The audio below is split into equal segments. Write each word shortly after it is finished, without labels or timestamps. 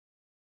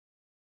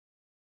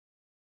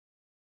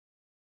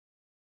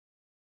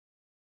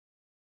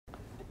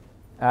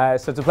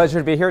So it's a pleasure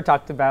to be here,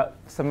 talk about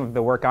some of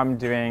the work I'm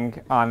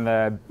doing on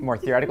the more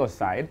theoretical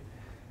side.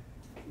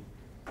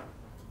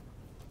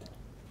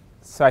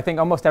 So I think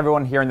almost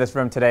everyone here in this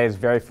room today is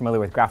very familiar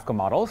with graphical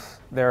models.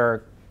 There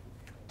are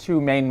two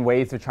main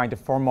ways of trying to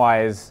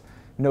formalize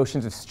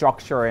notions of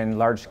structure in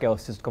large-scale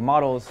statistical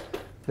models.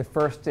 The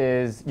first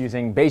is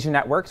using Bayesian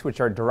networks,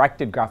 which are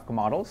directed graphical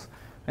models.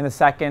 And the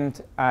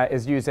second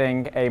is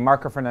using a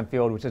marker front-end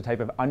field, which is a type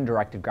of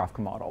undirected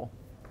graphical model.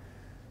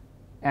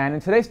 And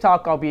in today's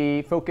talk, I'll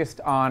be focused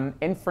on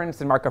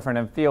inference and marker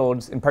front-end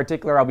fields. In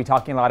particular, I'll be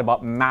talking a lot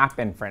about map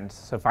inference,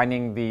 so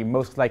finding the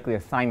most likely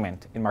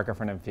assignment in marker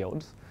front-end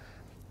fields.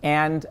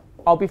 And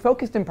I'll be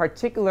focused in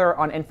particular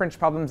on inference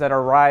problems that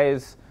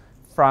arise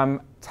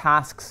from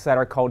tasks that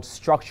are called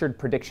structured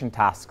prediction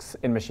tasks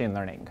in machine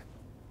learning.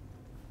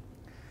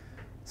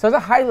 So as a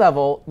high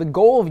level, the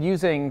goal of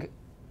using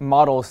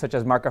models such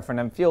as marker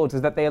front-end fields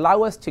is that they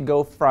allow us to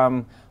go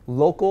from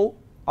local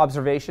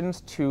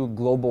observations to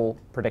global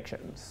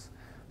predictions.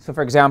 So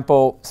for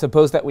example,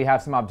 suppose that we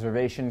have some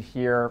observation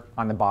here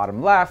on the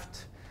bottom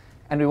left,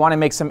 and we want to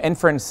make some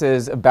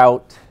inferences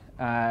about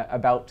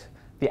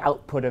the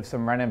output of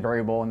some random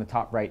variable in the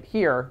top right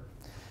here.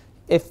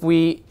 If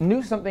we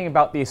knew something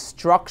about the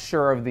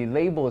structure of the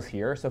labels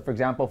here, so for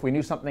example, if we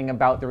knew something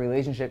about the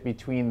relationship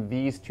between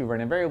these two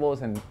random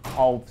variables and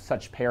all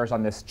such pairs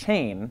on this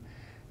chain,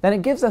 then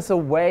it gives us a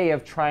way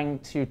of trying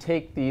to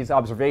take these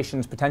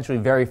observations potentially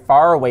very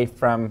far away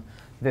from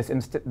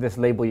this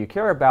label you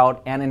care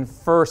about and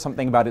infer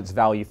something about its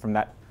value from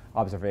that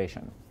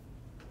observation.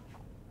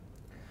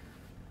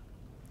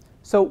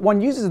 So one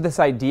uses this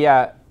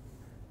idea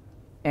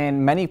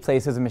in many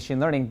places in machine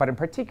learning, but in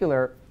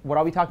particular, what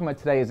I'll be talking about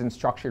today is in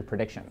structured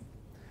prediction.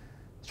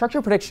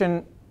 Structured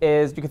prediction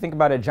is, you can think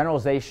about a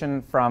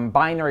generalization from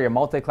binary or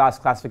multi-class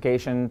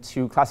classification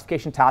to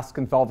classification tasks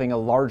involving a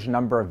large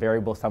number of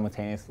variables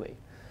simultaneously.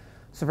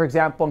 So for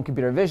example, in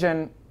computer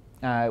vision,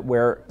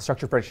 where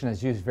structured prediction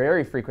is used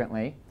very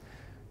frequently,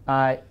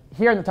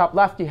 here in the top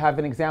left, you have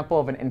an example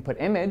of an input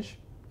image.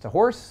 It's a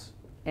horse.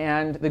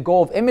 And the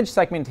goal of image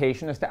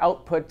segmentation is to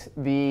output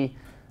the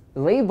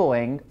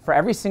labeling for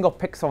every single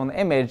pixel in the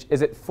image.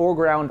 Is it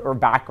foreground or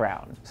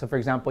background? So for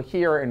example,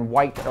 here in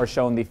white are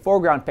shown the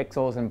foreground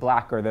pixels, and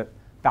black are the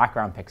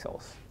background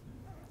pixels.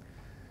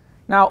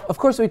 Now, of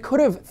course, we could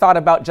have thought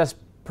about just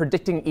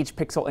predicting each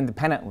pixel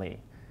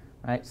independently.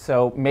 Right?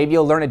 So maybe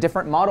you'll learn a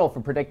different model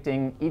for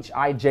predicting each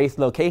ijth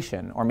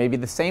location, or maybe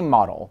the same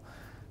model.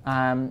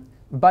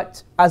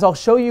 But as I'll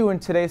show you in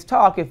today's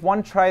talk, if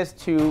one tries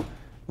to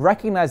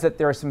recognize that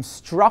there is some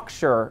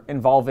structure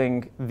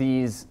involving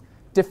these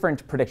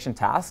different prediction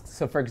tasks,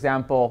 so for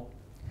example,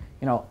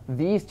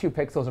 these two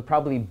pixels are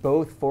probably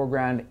both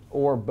foreground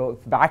or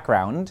both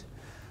background,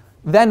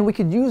 then we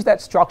could use that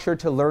structure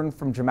to learn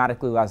from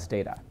dramatically less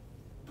data.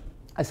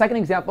 A second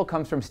example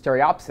comes from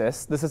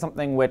stereopsis. This is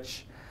something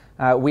which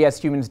we as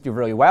humans do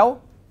really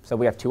well. So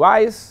we have two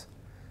eyes.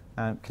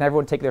 Can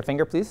everyone take their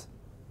finger, please?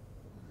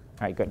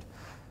 All right, good.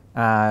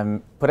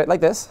 Put it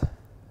like this,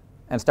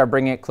 and start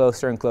bringing it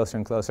closer and closer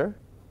and closer.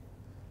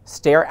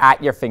 Stare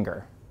at your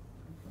finger,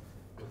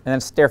 and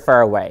then stare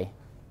far away.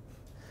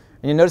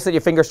 And you notice that your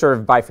finger sort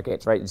of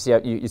bifurcates, right?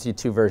 You see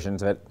two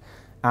versions of it.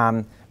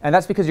 And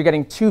that's because you're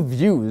getting two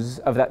views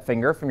of that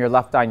finger from your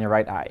left eye and your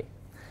right eye.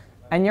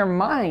 And your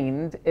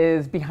mind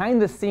is behind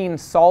the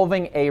scenes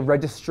solving a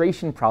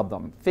registration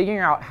problem, figuring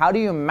out how do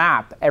you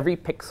map every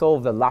pixel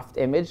of the left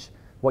image,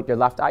 what your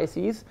left eye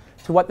sees,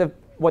 to what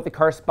the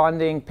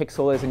corresponding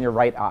pixel is in your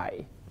right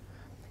eye.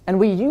 And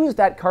we use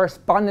that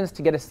correspondence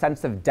to get a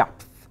sense of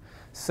depth.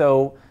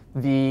 So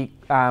the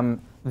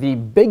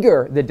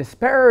bigger the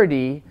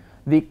disparity,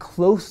 the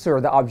closer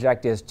the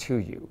object is to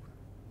you.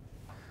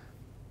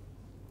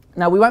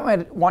 Now, we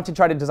might want to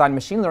try to design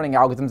machine learning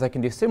algorithms that can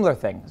do similar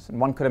things.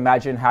 And one could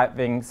imagine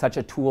having such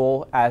a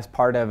tool as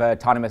part of an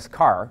autonomous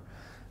car,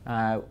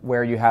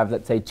 where you have,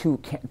 let's say, two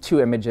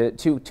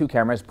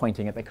cameras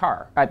pointing at the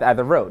car, at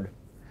the road.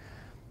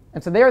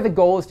 And so there, the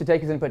goal is to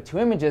take as input two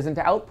images and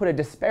to output a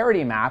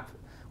disparity map,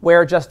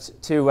 where just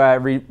to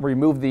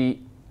remove the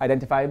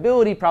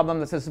identifiability problem,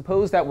 that says,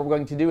 suppose that what we're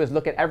going to do is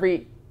look at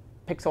every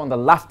pixel in the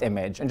left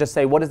image and just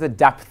say, what is the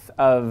depth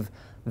of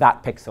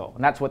that pixel?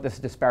 And that's what this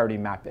disparity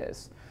map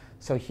is.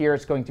 So here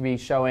it's going to be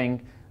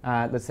showing,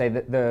 let's say,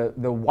 the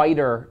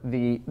wider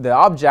the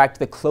object,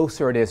 the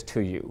closer it is to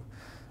you.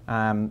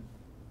 And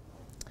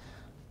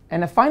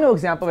a final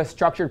example of a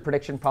structured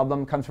prediction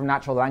problem comes from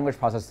natural language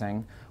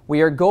processing, where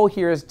your goal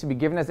here is to be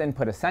given as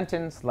input a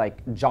sentence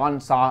like,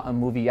 John saw a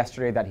movie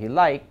yesterday that he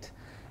liked.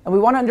 And we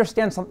want to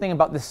understand something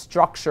about the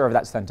structure of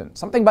that sentence,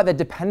 something about the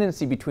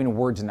dependency between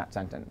words in that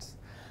sentence.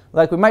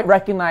 Like we might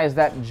recognize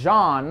that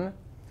John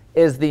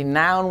is the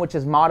noun which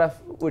is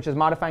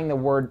modifying the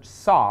word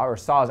saw, or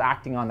saw is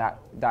acting on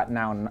that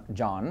noun,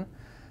 John.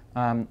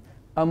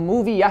 A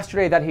movie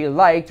yesterday that he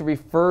liked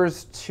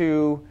refers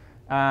to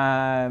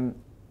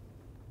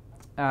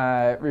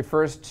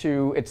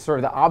it's sort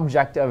of the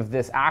object of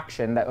this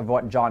action, of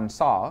what John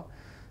saw.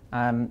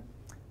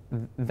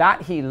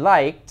 That he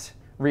liked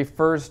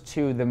refers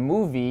to the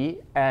movie,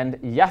 and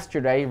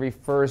yesterday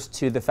refers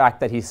to the fact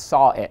that he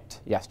saw it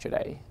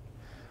yesterday.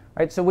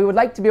 Right? So we would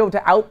like to be able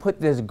to output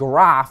this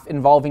graph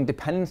involving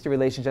dependency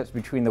relationships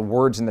between the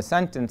words in the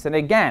sentence. And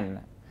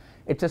again,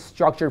 it's a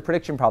structured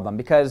prediction problem,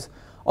 because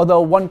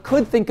although one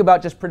could think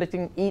about just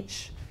predicting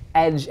each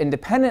edge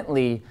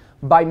independently,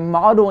 by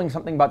modeling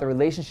something about the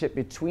relationship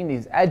between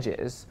these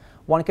edges,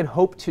 one could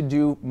hope to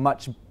do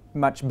much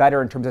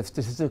better in terms of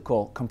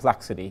statistical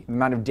complexity, the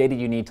amount of data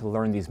you need to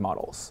learn these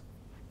models.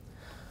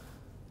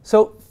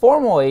 So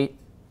formally,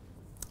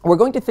 we're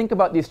going to think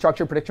about these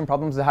structured prediction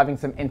problems as having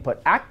some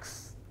input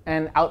x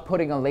and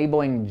outputting a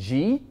labeling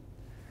g,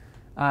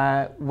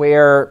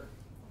 where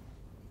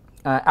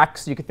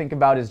x you could think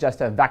about as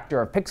just a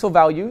vector of pixel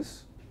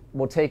values.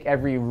 We'll take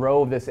every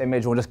row of this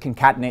image, we'll just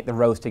concatenate the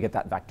rows to get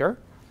that vector.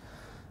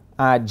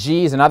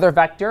 G is another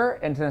vector,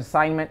 and an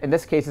assignment, in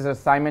this case, is an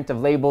assignment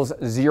of labels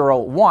 0,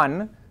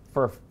 1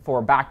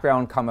 for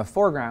background,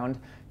 foreground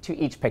to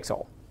each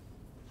pixel.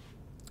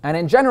 And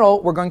in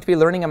general, we're going to be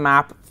learning a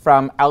map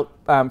from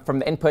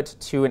the input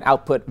to an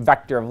output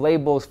vector of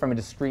labels from a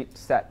discrete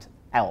set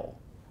L.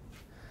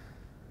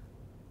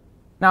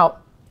 Now,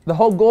 the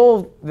whole goal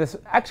of this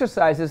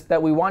exercise is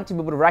that we want to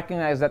be able to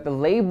recognize that the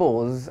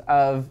labels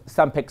of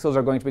some pixels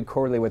are going to be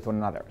correlated with one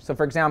another. So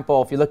for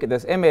example, if you look at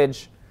this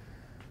image,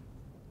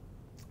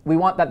 we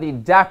want that the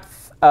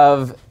depth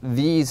of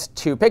these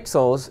two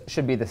pixels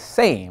should be the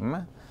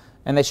same,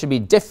 and they should be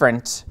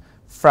different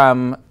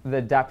from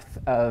the depth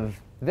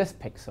of this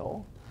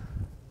pixel.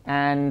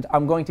 And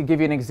I'm going to give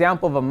you an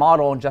example of a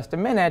model in just a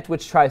minute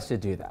which tries to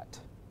do that.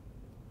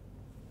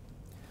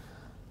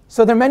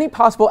 So there are many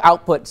possible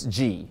outputs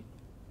G.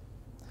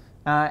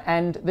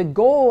 And the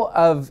goal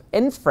of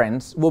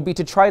inference will be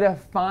to try to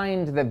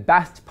find the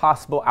best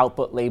possible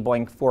output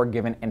labeling for a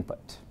given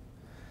input.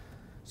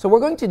 So we're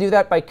going to do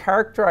that by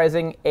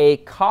characterizing a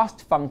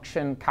cost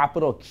function,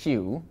 capital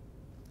Q,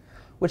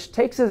 which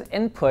takes as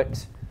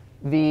input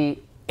the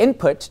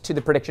input to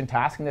the prediction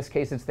task. In this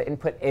case, it's the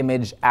input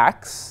image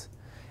x.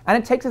 And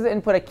it takes as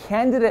input a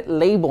candidate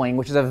labeling,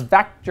 which is a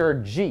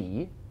vector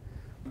g.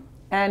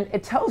 And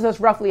it tells us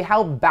roughly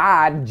how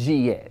bad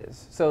g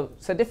is. So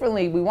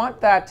differently, we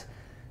want that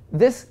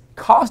this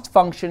cost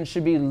function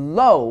should be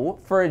low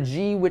for a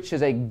g which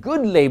is a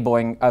good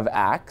labeling of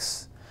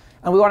x.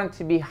 And we want it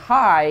to be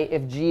high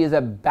if g is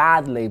a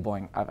bad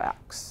labeling of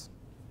x.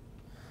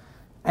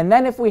 And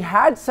then if we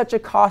had such a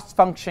cost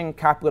function,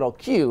 capital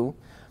Q,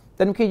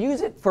 then we could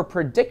use it for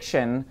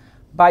prediction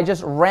by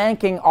just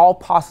ranking all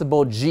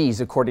possible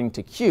g's according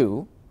to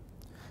Q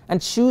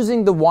and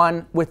choosing the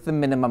one with the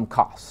minimum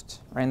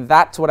cost. And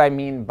that's what I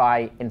mean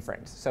by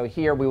inference. So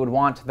here we would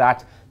want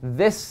that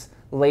this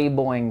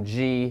labeling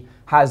g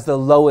has the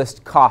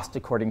lowest cost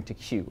according to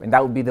Q, and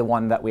that would be the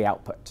one that we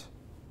output.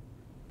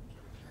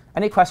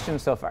 Any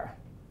questions so far?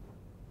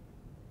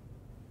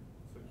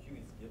 So Q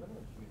is given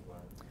or Q is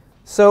learned?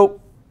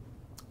 So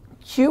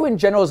Q in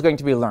general is going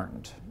to be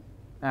learned.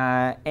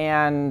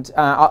 In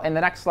the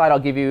next slide, I'll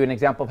give you an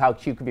example of how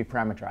Q could be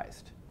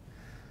parameterized.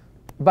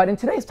 But in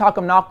today's talk,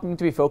 I'm not going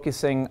to be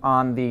focusing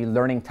on the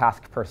learning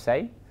task per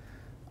se.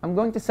 I'm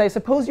going to say,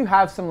 suppose you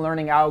have some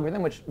learning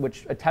algorithm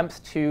which attempts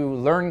to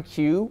learn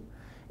Q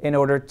in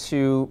order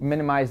to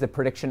minimize the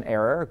prediction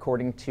error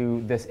according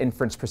to this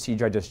inference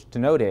procedure I just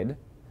denoted.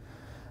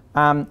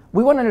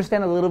 We want to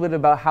understand a little bit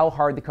about how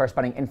hard the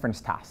corresponding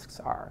inference tasks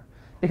are.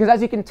 Because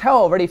as you can tell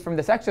already from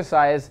this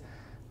exercise,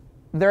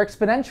 there are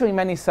exponentially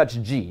many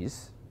such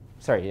G's.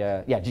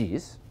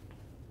 G's.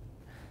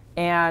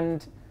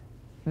 And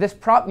this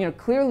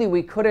clearly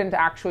we couldn't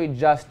actually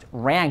just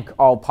rank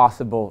all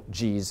possible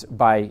G's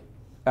to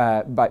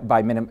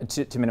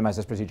minimize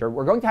this procedure.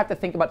 We're going to have to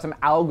think about some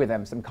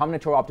algorithms, some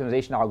combinatorial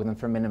optimization algorithms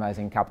for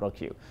minimizing capital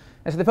Q.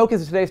 And so the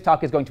focus of today's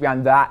talk is going to be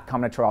on that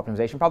combinatorial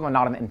optimization problem,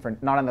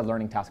 not on the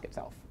learning task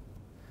itself,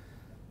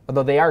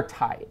 although they are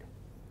tied.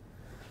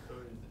 So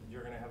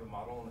you're going to have a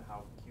model on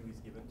how Q is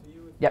given to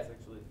you? Yep,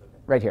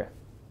 right here.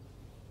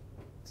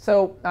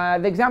 So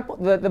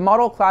the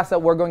model class that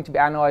we're going to be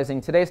analyzing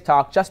in today's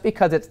talk, just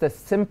because it's the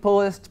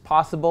simplest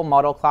possible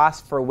model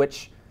class for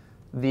which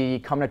the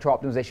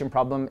combinatorial optimization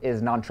problem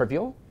is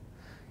non-trivial,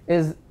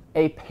 is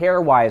a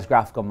pairwise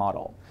graphical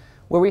model,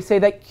 where we say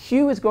that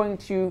Q is going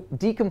to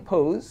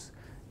decompose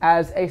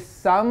as a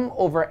sum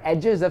over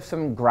edges of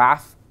some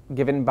graph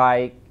given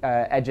by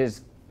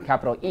edges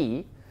capital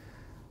E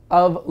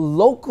of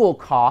local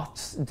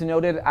costs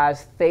denoted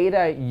as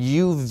theta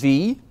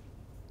uv,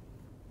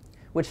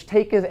 which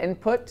take as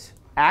input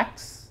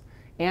x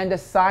and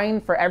assign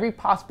for every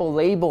possible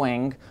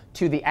labeling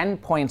to the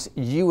endpoints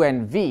u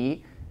and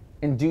v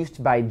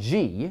induced by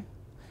g,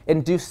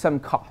 induce some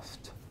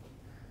cost.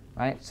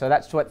 Right? So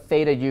that's what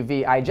theta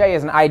uv ij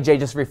is, and ij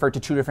just referred to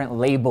two different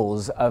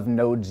labels of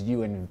nodes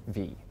u and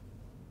v.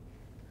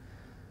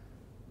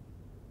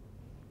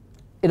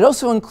 It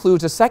also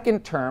includes a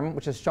second term,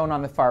 which is shown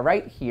on the far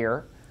right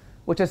here,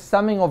 which is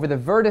summing over the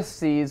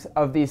vertices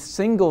of these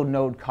single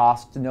node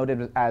costs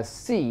denoted as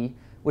c,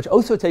 which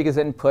also take as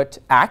input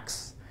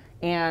x,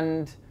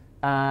 and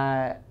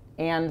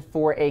and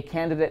for a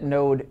candidate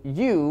node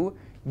U,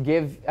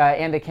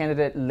 and a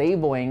candidate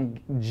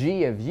labeling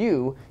G of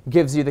U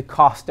gives you the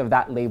cost of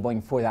that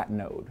labeling for that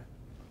node.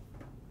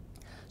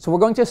 So we're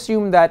going to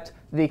assume that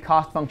the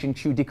cost function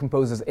Q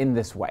decomposes in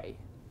this way,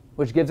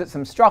 which gives it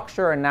some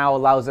structure and now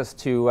allows us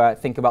to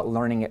think about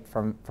learning it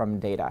from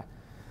data.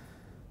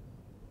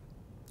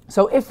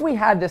 So if we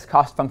had this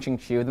cost function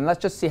Q, then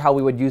let's just see how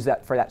we would use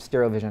that for that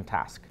stereo vision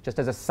task, just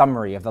as a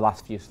summary of the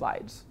last few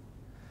slides.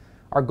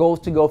 Our goal is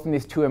to go from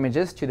these two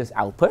images to this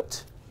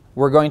output.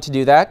 We're going to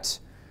do that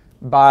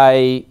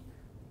by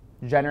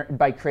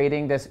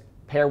creating this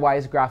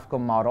pairwise graphical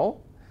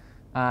model,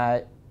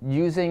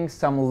 using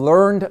some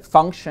learned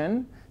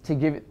function to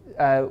give,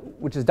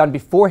 which is done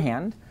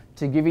beforehand,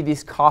 to give you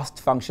these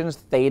cost functions,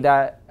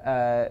 theta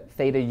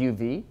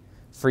uv,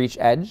 for each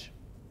edge.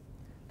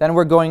 Then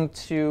we're going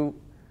to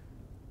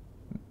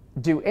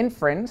do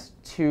inference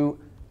to,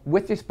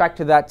 with respect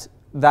to that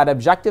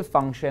objective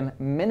function,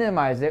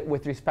 minimize it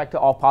with respect to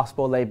all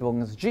possible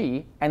labelings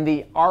G, and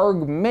the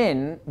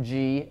argmin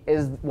G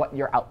is what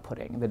you're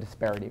outputting, the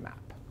disparity map.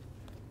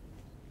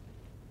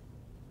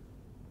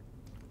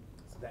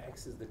 So the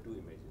X is the two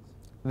images?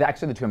 The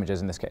X are the two images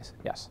in this case,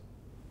 yes.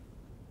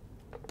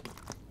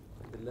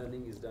 The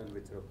learning is done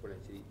with sort of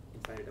potentially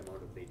infinite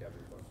amount of data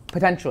before.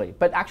 Potentially,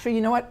 but actually,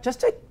 you know what?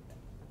 Just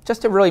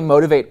to really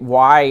motivate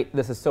why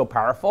this is so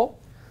powerful,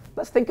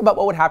 let's think about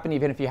what would happen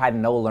even if you had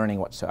no learning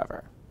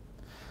whatsoever.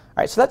 All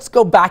right, so let's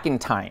go back in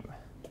time.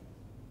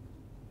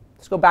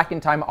 Let's go back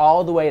in time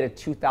all the way to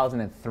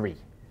 2003.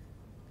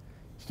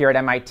 Here at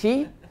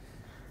MIT,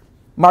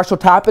 Marshall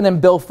Tappan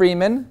and Bill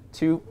Freeman,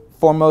 two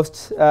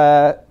foremost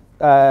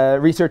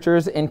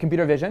researchers in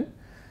computer vision,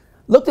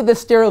 looked at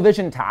this stereo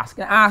vision task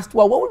and asked,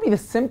 well, what would be the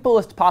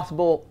simplest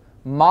possible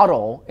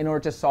model in order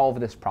to solve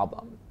this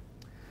problem?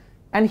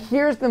 And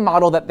here's the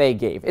model that they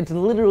gave. It's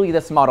literally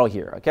this model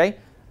here, OK?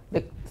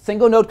 The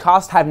single node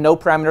costs have no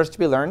parameters to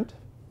be learned.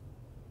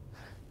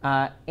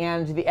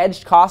 And the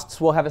edge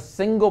costs will have a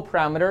single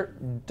parameter,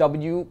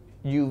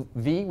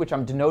 WUV, which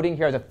I'm denoting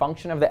here as a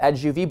function of the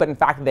edge UV, but in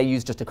fact, they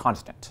use just a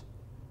constant.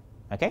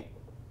 OK?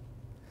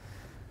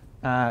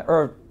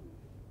 Or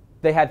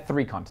they had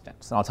 3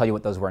 constants, and I'll tell you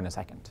what those were in a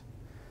second.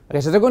 OK,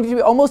 so there are going to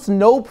be almost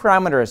no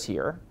parameters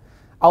here.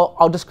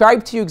 I'll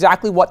describe to you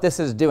exactly what this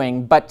is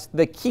doing, but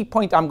the key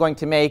point I'm going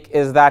to make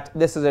is that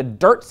this is a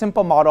dirt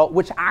simple model,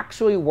 which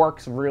actually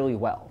works really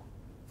well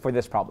for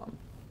this problem.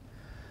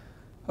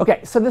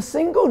 OK, so the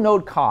single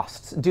node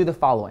costs do the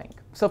following.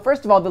 So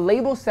first of all, the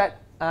label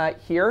set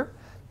here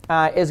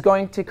is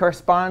going to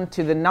correspond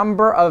to the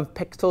number of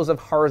pixels of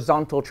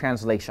horizontal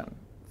translation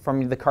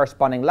from the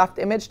corresponding left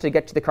image to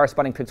get to the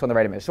corresponding pixel on the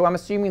right image. So I'm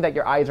assuming that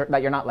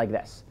that you're not like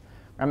this.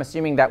 I'm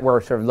assuming that we're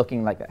sort of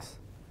looking like this.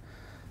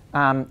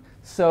 If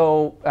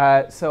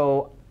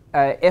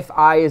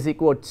I is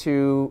equal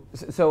to,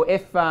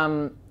 if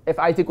I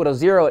is equal to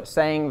 0, it's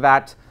saying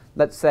that,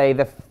 let's say,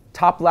 the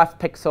top left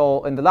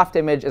pixel in the left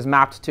image is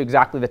mapped to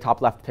exactly the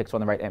top left pixel in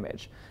the right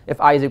image. If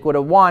I is equal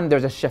to 1,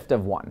 there's a shift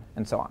of 1,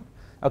 and so on.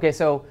 OK,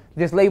 so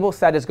this label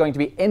set is going to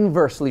be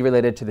inversely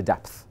related to the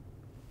depth.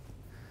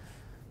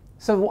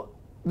 So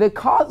the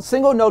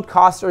single node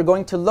costs are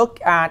going to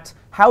look at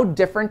how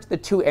different the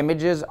two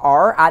images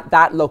are at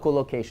that local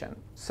location.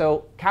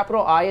 So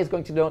capital I is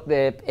going to denote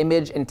the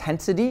image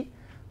intensity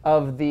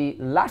of the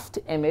left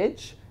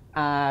image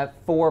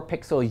for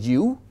pixel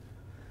U.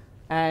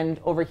 And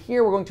over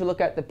here, we're going to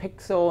look at the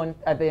pixel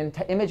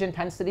image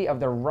intensity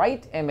of the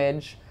right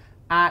image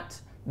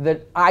at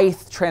the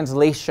ith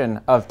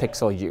translation of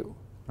pixel U,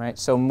 right?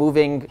 So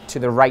moving to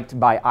the right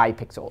by I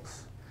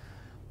pixels.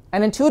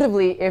 And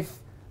intuitively, if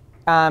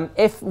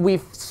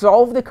we've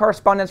solved the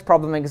correspondence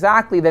problem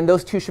exactly, then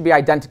those two should be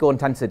identical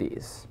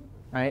intensities,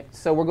 right?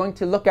 So we're going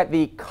to look at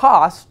the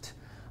cost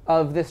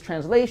of this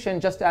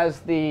translation just as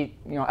the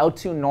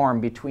L2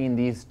 norm between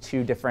these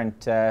two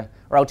different, or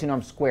L2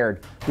 norm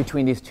squared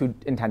between these two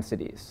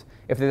intensities.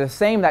 If they're the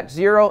same, that's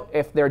 0.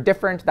 If they're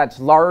different, that's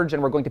large,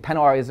 and we're going to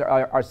penalize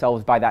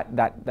ourselves by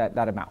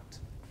that amount.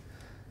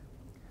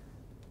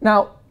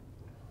 Now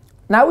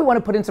we want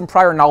to put in some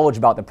prior knowledge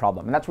about the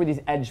problem, and that's where these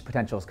edge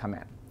potentials come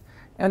in.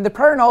 And the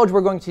prior knowledge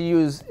we're going to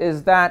use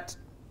is that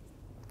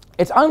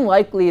it's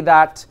unlikely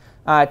that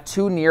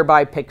 2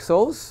 nearby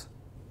pixels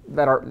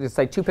that are, let's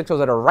say 2 pixels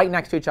that are right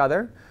next to each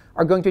other,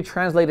 are going to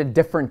translate at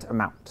different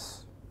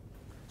amounts.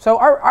 So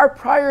our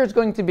prior is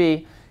going to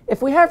be,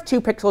 if we have 2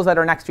 pixels that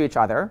are next to each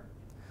other,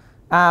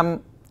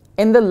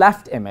 in the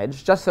left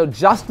image,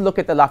 just look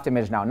at the left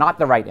image now, not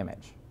the right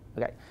image.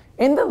 Okay.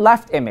 In the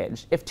left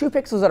image, if 2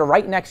 pixels that are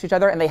right next to each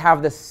other and they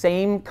have the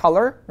same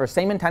color or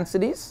same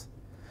intensities,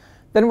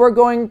 then we're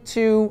going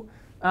to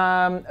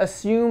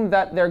assume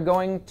that they're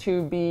going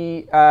to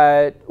be,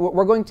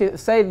 we're going to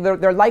say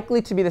they're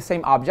likely to be the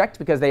same object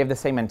because they have the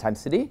same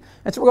intensity.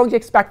 And so we're going to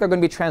expect they're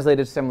going to be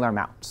translated similar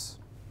amounts.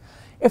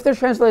 If they're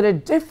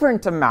translated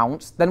different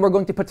amounts, then we're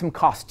going to put some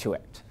cost to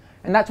it.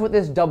 And that's what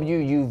this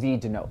WUV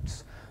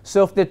denotes.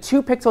 So if the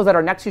 2 pixels that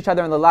are next to each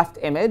other in the left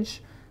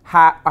image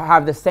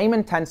have the same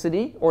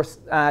intensity,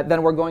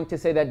 then we're going to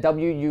say that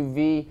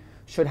WUV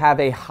should have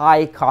a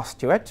high cost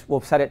to it.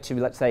 We'll set it to,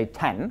 let's say,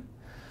 10.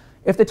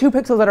 If the two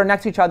pixels that are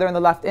next to each other in the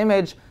left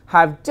image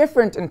have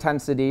different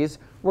intensities,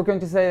 we're going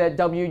to say that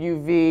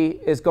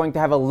WUV is going to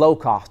have a low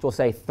cost. We'll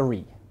say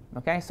 3.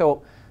 Okay,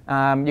 so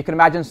you can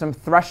imagine some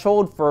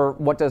threshold for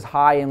what does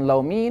high and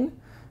low mean,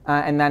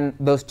 and then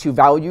those two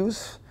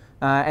values.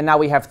 And now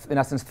we have, in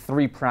essence,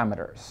 3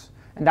 parameters.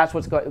 And that's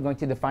what's going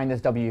to define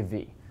this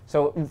WV.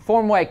 So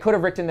formally, I could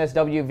have written this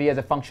WV as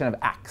a function of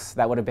x.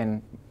 That would have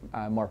been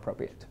more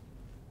appropriate.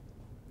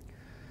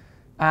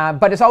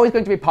 But it's always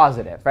going to be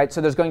positive, right? So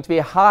there's going to be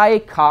a high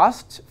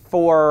cost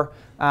for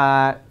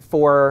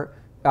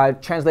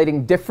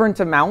translating different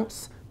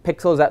amounts,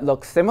 pixels that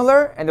look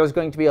similar, and there's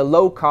going to be a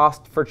low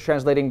cost for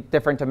translating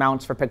different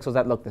amounts for pixels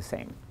that look the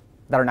same,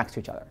 that are next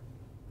to each other.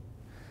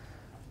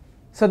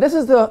 So this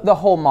is the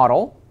whole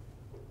model.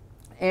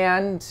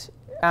 And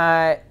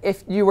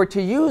if you were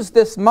to use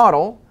this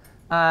model,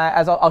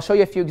 as I'll show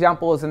you a few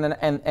examples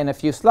in a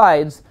few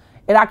slides,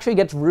 it actually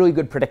gets really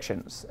good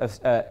predictions.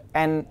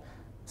 And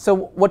so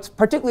what's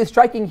particularly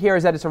striking here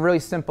is that it's a really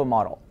simple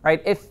model,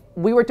 right? If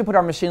we were to put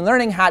our machine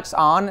learning hats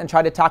on and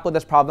try to tackle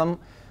this problem,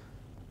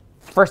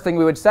 first thing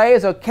we would say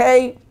is,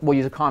 OK, we'll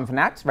use a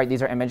convnet, right?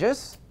 These are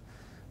images.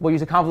 We'll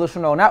use a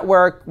convolutional neural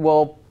network.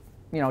 We'll,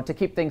 to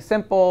keep things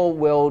simple,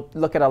 we'll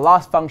look at a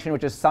loss function,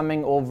 which is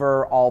summing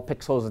over all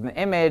pixels in the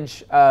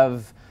image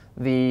of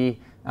the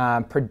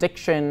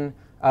prediction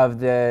of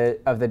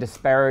the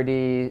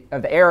disparity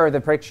of the error, the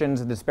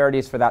predictions, the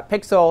disparities for that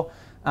pixel.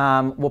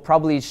 We'll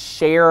probably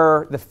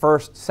share the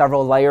first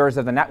several layers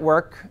of the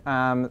network.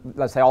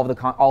 Let's say all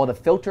of the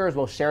filters,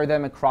 we'll share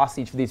them across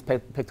each of these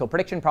pixel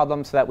prediction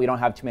problems so that we don't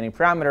have too many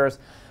parameters.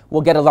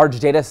 We'll get a large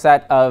data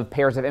set of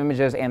pairs of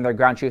images and their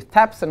ground truth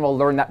depths, and we'll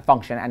learn that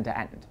function end to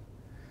end.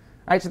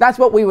 All right, so that's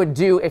what we would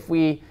do if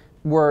we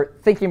were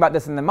thinking about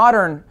this in the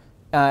modern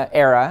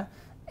era.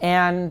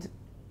 And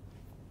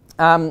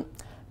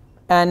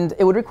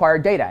it would require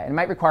data. It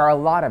might require a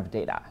lot of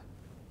data.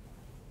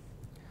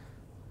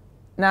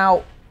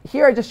 Now,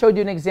 here I just showed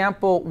you an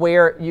example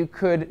where you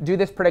could do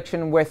this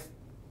prediction with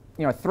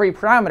 3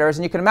 parameters.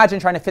 And you can imagine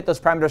trying to fit those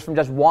parameters from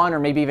just 1 or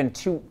maybe even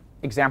 2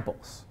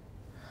 examples.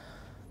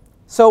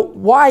 So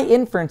why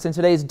inference in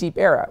today's deep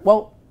era?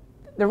 Well,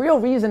 the real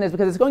reason is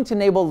because it's going to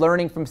enable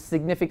learning from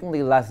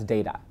significantly less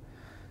data.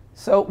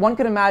 So one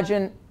could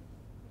imagine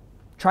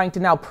trying to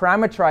now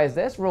parameterize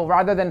this. Well,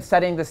 rather than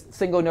setting this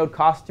single node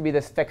cost to be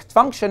this fixed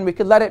function, we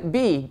could let it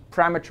be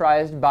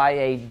parameterized by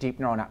a deep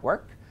neural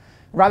network.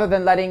 Rather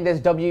than letting this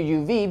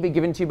WUV be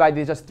given to you by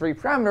these just 3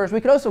 parameters, we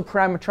could also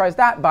parameterize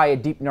that by a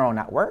deep neural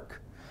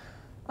network.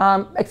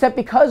 Except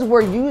because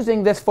we're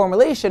using this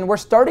formulation, we're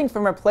starting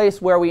from a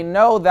place where we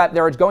know that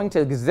there is going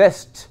to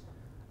exist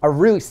a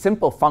really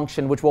simple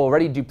function which will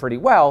already do pretty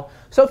well.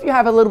 So if you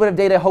have a little bit of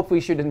data, hopefully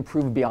you should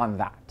improve beyond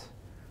that.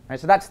 Right,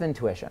 so that's the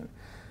intuition.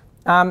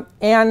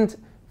 And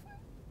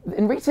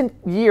in recent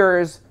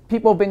years,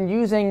 people have been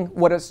using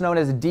what is known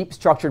as deep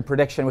structured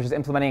prediction, which is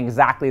implementing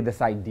exactly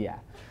this idea.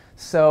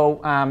 So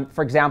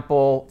for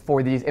example,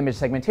 for these image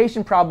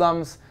segmentation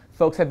problems,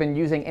 folks have been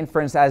using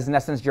inference as, in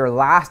essence, your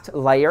last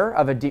layer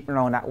of a deep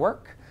neural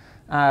network,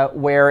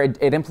 where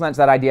it implements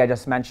that idea I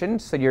just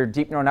mentioned. So your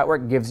deep neural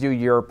network gives you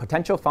your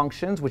potential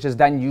functions, which is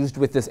then used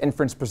with this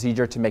inference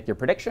procedure to make your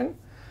prediction.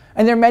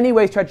 And there are many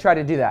ways to try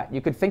to do that.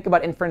 You could think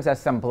about inference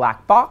as some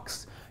black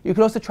box. You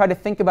could also try to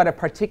think about a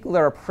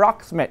particular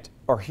approximate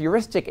or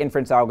heuristic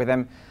inference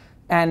algorithm,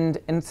 and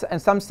in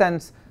some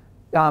sense,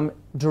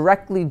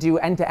 directly do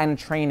end-to-end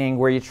training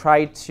where you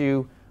try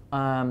to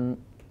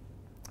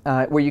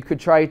where you could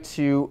try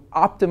to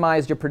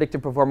optimize your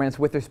predictive performance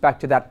with respect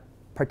to that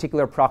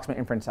particular approximate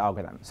inference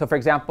algorithm. So for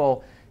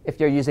example, if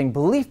you're using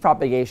belief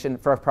propagation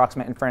for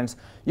approximate inference,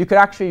 you could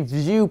actually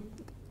view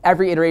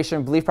every iteration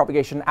of belief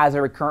propagation as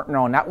a recurrent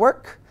neural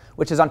network,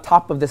 which is on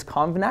top of this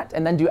convnet,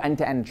 and then do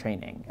end-to-end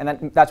training.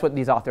 And that's what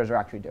these authors are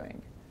actually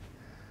doing.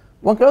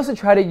 One could also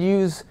try to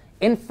use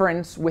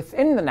inference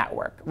within the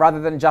network, rather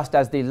than just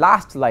as the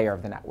last layer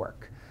of the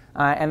network.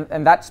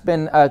 And that's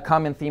been a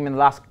common theme in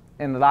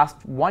the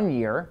last 1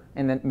 year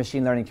in the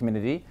machine learning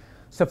community.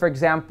 So for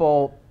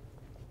example,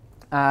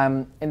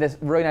 in this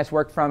really nice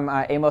work from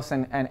Amos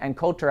and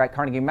Coulter at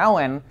Carnegie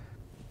Mellon,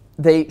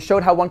 they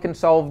showed how one can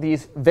solve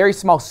these very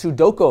small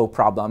Sudoku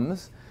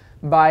problems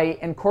by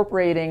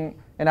incorporating,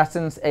 in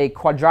essence, a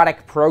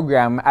quadratic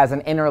program as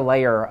an inner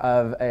layer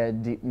of a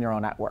deep neural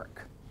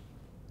network.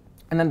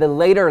 And then the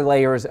later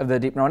layers of the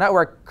deep neural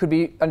network could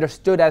be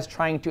understood as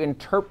trying to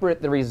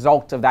interpret the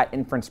result of that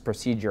inference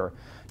procedure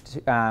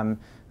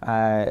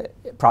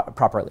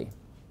properly.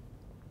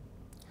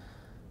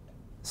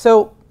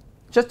 So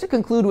just to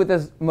conclude with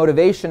this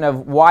motivation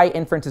of why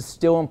inference is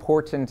still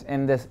important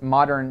in this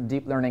modern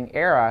deep learning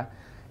era,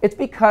 it's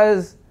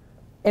because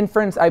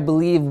inference, I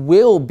believe,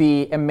 will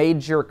be a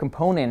major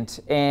component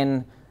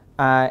in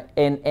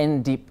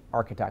deep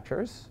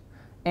architectures.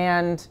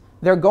 And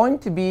there are going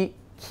to be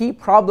key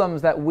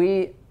problems that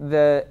we,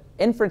 the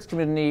inference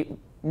community,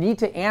 need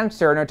to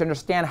answer in order to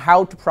understand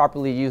how to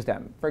properly use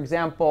them. For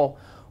example,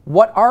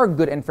 what are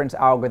good inference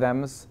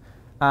algorithms?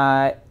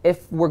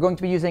 if we're going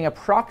to be using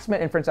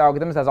approximate inference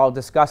algorithms, as I'll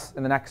discuss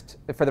in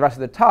for the rest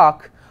of the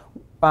talk,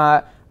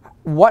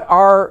 what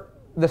are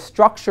the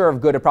structure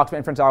of good approximate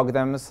inference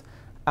algorithms?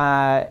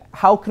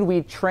 How could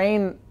we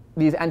train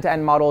these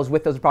end-to-end models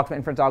with those approximate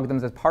inference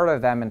algorithms as part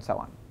of them, and so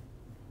on?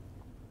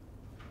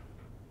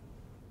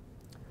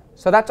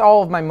 So that's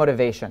all of my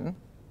motivation.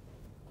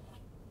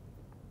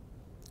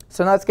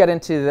 So now let's get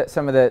into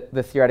some of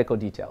the theoretical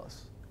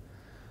details.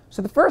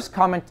 So the first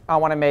comment I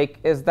want to make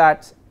is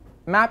that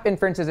map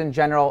inference is in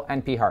general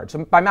NP hard.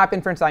 So by map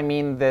inference, I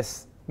mean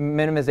this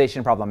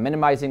minimization problem,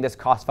 minimizing this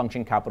cost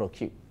function capital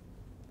Q.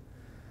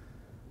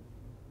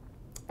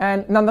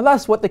 And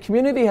nonetheless, what the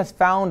community has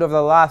found over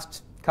the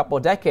last couple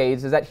of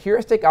decades is that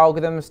heuristic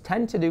algorithms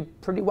tend to do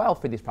pretty well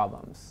for these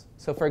problems.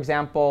 So for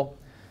example,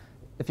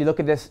 if you look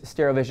at this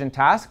stereo vision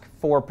task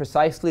for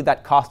precisely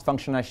that cost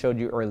function I showed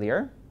you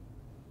earlier,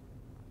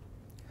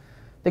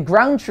 the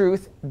ground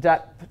truth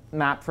depth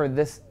map for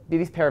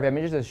these pair of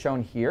images is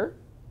shown here.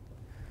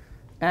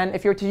 And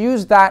if you were to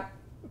use that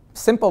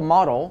simple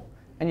model,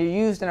 and you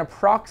used an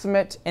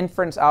approximate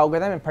inference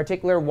algorithm, in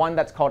particular one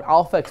that's called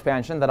alpha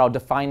expansion that I'll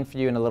define for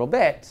you in a little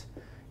bit,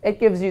 it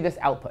gives you this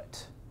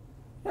output.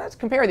 Now let's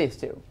compare these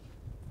two.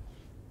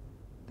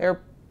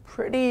 They're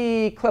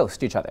pretty close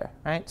to each other,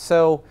 right?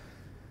 So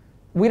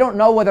we don't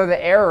know whether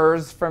the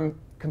errors from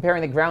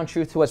comparing the ground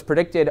truth to what's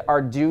predicted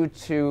are due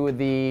to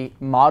the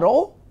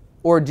model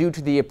or due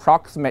to the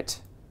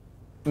approximate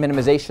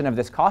minimization of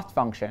this cost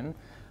function.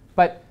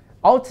 But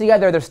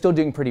altogether, they're still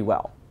doing pretty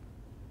well.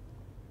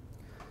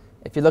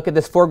 If you look at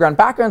this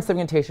foreground-background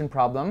segmentation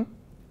problem,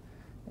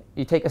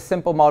 you take a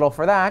simple model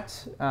for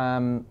that.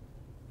 I'm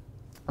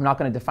not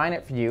going to define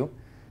it for you.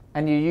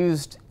 And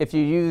if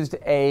you used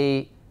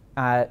a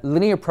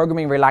linear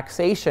programming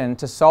relaxation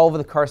to solve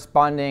the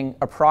corresponding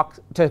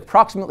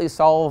approximately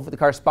solve the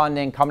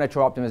corresponding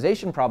combinatorial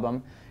optimization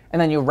problem,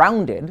 and then you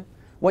rounded,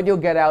 what you'll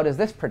get out is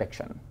this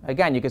prediction.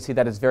 Again, you can see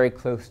that it's very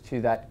close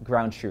to that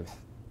ground truth.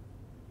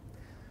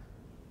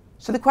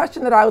 So the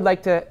question that I would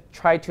like to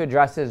try to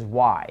address is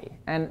why.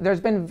 And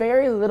there's been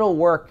very little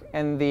work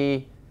in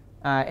the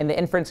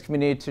inference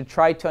community to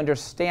try to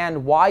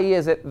understand why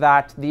is it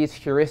that these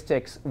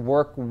heuristics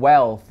work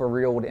well for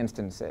real-world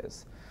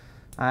instances.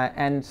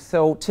 And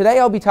so today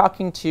I'll be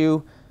talking to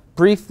you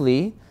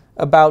briefly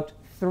about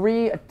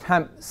 3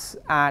 attempts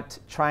at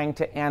trying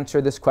to answer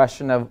this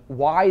question of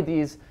why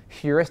these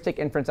heuristic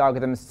inference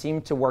algorithms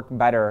seem to work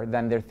better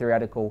than their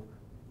theoretical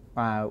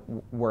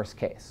worst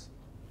case.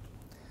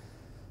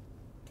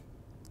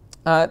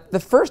 The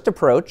first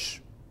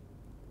approach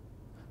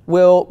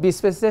will be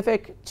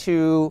specific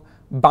to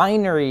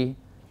binary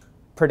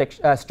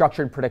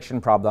structured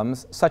prediction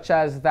problems, such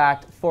as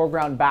that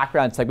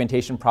foreground-background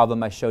segmentation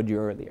problem I showed you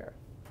earlier.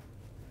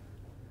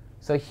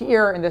 So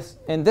here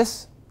in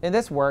this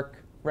work,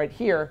 right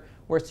here,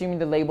 we're assuming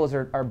the labels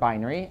are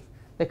binary.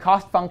 The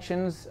cost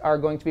functions are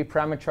going to be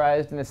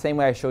parameterized in the same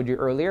way I showed you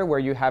earlier, where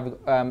you have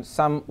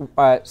some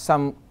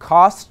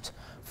cost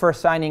for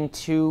assigning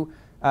two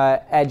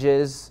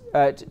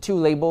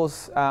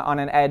labels on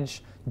an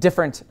edge,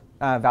 different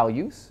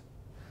values.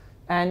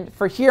 And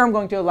for here, I'm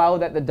going to allow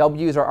that the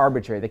W's are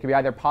arbitrary. They can be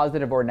either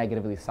positive or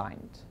negatively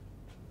signed.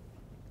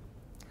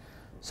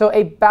 So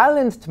a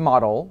balanced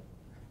model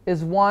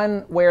is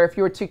one where if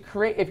you were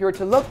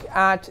to look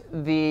at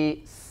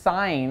the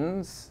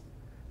signs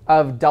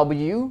of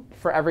W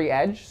for every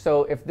edge,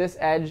 so if the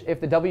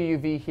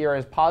WUV here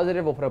is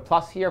positive, we'll put a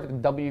plus here. If the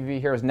WUV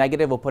here is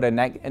negative, we'll put a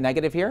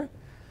negative here.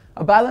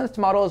 A balanced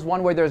model is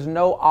one where there's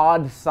no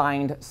odd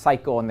signed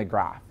cycle in the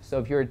graph. So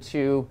if you were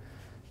to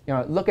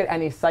look at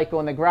any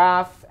cycle in the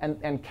graph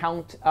and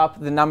count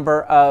up the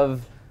number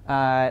of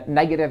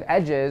negative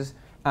edges,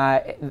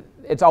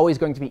 it's always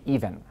going to be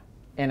even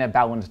in a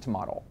balanced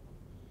model.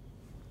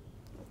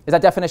 Is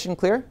that definition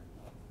clear?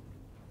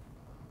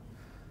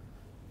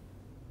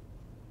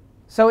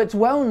 So it's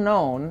well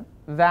known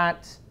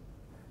that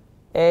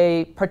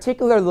a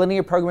particular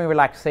linear programming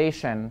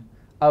relaxation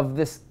of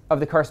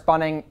the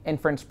corresponding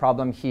inference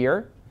problem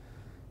here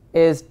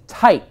is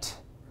tight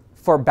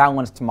for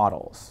balanced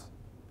models.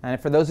 And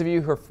for those of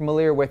you who are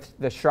familiar with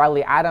the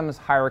Shriley-Adams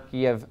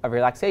hierarchy of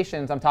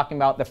relaxations, I'm talking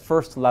about the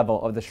first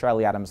level of the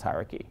Shriley-Adams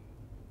hierarchy.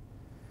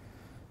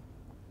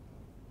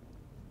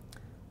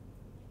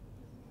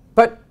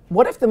 But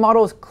what if the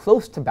model is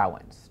close to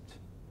balanced?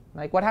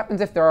 Like, what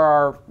happens if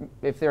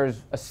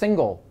there's a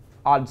single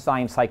odd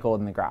sign cycle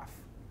in the graph?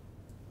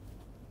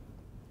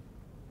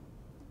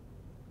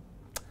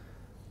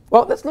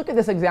 Well, let's look at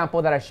this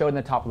example that I showed in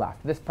the top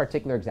left, this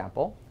particular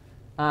example.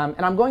 And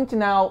I'm going to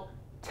now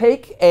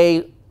take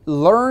a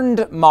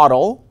learned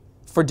model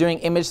for doing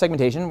image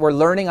segmentation. We're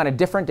learning on a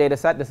different data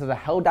set. This is a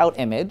held out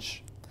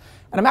image.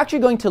 And I'm actually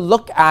going to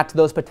look at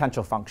those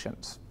potential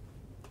functions.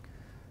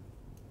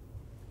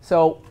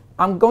 So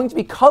I'm going to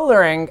be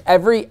coloring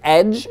every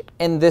edge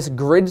in this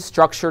grid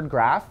structured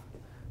graph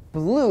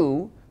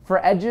blue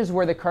for edges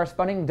where the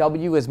corresponding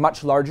W is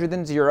much larger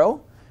than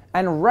 0,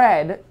 and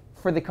red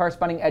for the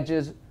corresponding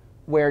edges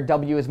where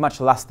W is much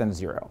less than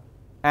 0.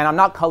 And I'm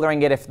not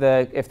coloring it if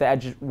the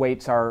edge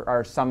weights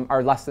are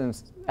less than,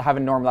 have a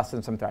norm less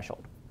than some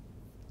threshold.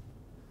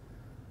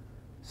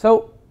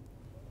 So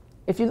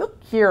if you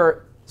look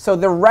here, so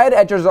the red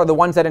edges are the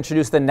ones that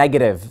introduce the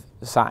negative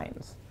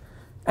signs.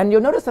 And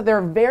you'll notice that there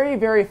are very,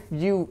 very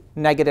few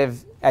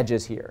negative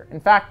edges here. In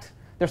fact,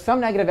 there's some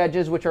negative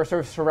edges which are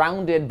sort of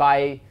surrounded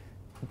by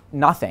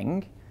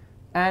nothing.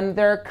 And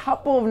there are a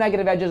couple of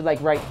negative edges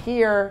like right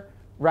here,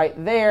 right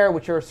there,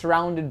 which are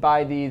surrounded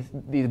by these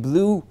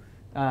blue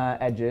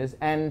edges.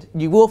 And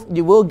you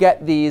will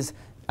get these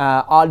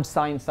odd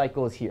sign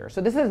cycles here.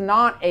 So this is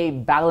not a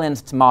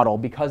balanced model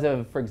because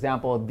of, for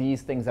example,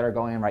 these things that are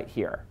going on right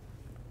here.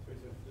 So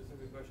just a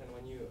quick question.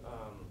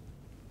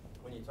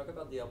 When you talk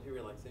about the LP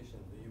relaxation,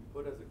 do you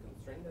put as a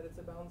constraint that it's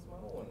a balanced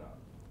model or not?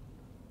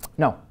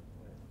 No.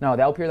 No,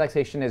 the LP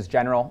relaxation is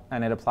general,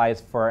 and it applies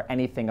for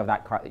anything of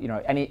that,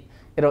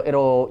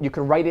 you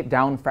could write it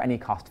down for any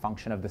cost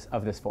function of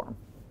this form.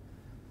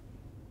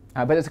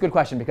 But it's a good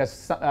question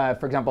because,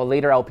 for example,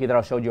 later LP that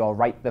I'll show you, I'll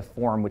write the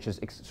form which is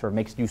sort of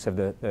makes use of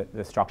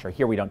the structure.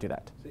 Here we don't do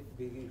that. So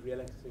the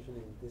relaxation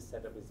in this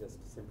setup is just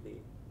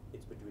simply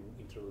it's between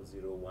interval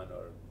 0, 1,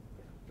 or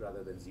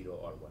rather than 0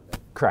 or 1. Right?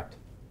 Correct.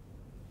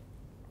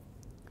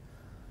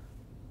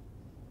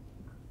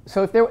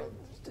 So to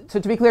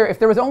be clear, if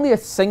there was only a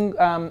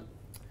single,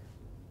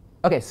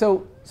 okay,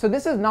 so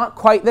this is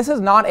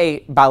not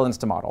a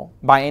balanced model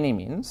by any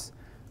means,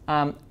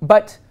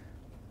 but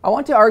I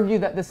want to argue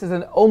that this is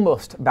an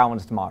almost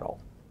balanced model.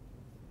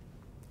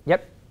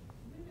 Yep?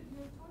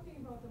 You're talking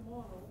about the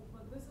model,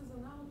 but this is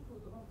an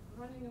output of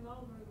running an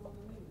algorithm on an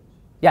image.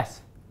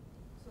 Yes.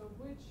 So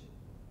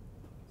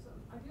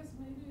I guess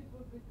maybe it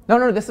would be...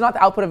 No, this is not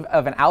the output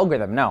of an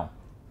algorithm, no.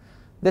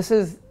 This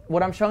is,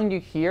 what I'm showing you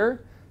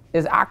here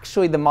is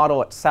actually the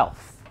model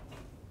itself.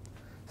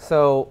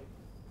 So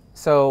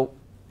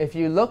if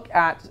you look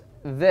at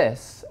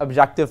this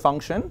objective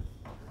function,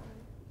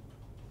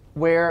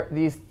 where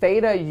these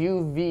theta,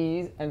 u,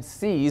 v's, and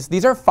c's,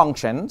 these are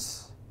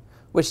functions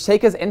which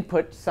take as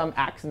input some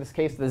x. In this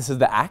case, this is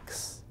the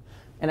x.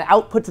 And it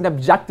outputs an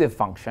objective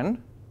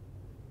function,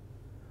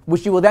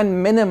 which you will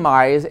then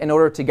minimize in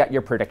order to get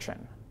your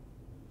prediction.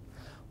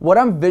 What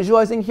I'm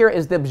visualizing here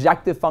is the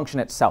objective function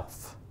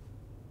itself.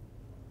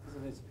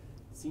 It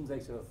seems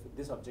like sort of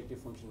this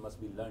objective function must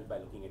be learned by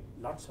looking at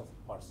lots of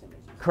horse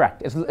images.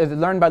 Correct. It's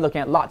learned by looking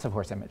at lots of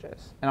horse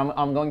images. And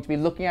I'm going to be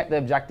looking at the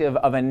objective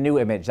of a new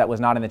image that was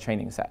not in the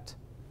training set.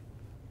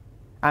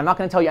 I'm not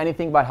going to tell you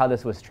anything about how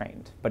this was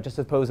trained, but just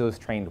suppose it was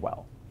trained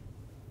well.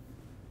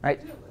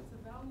 Right? Still, it's a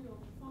value of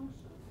a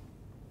function.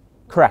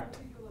 Correct.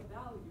 Particular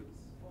values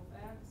of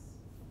x.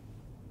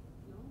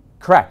 No?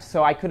 Correct.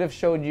 So I could have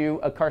showed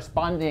you a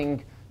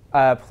corresponding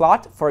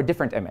plot for a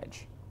different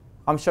image.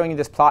 I'm showing you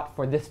this plot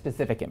for this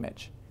specific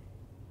image.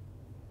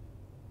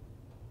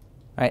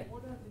 Right?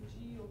 What are the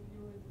g of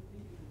u and the v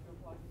that you're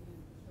plugging in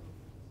to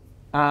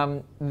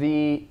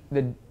show?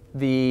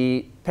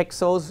 The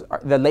pixels,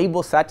 the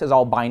label set is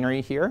all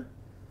binary here.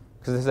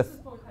 Because This is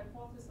for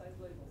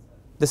hypothesized label set.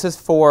 this is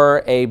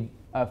for a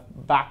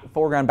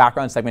foreground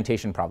background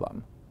segmentation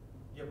problem.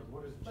 Yeah, but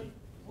what is But G?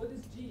 what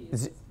is g in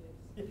this case?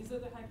 These are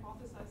the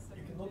hypothesized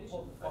You can look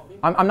segmentation.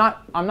 for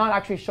I'm not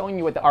actually showing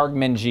you what the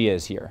argmin g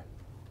is here.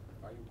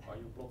 Are you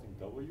plotting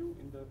W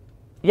in the?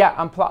 Yeah,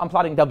 I'm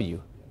plotting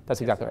w.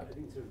 That's exactly I right.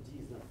 think sort of G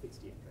is not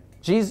fixed yet,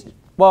 right? G's,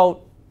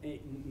 well,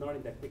 Not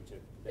in that picture.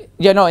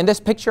 yeah, no, in this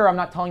picture, I'm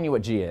not telling you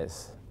what g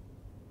is.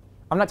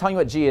 I'm not telling you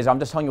what g is. I'm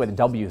just telling you what the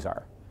w's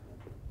are.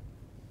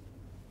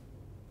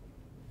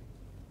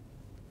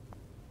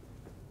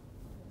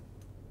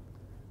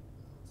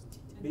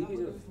 And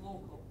w is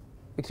local.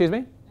 Excuse me?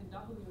 And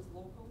w is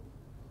local.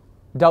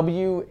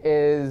 W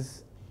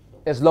is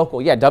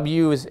local. Yeah,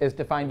 W is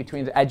defined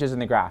between the edges in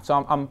the graph.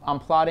 So I'm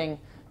plotting,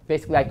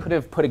 basically I could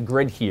have put a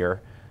grid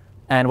here,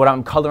 and what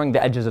I'm coloring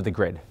the edges of the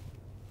grid.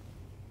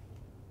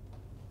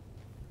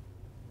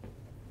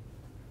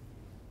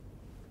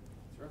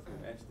 It's roughly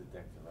an edge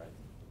detector, right?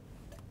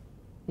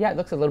 Yeah, it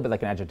looks a little bit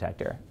like an edge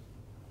detector.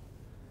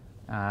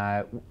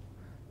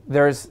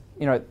 There's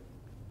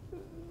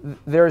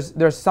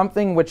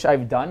something which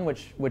I've done,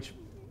 which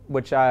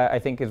I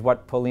think is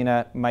what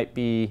Paulina might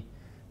be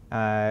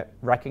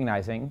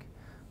recognizing,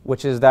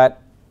 which is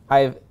that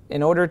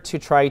in order to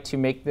try to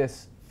make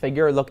this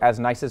figure look as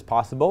nice as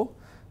possible,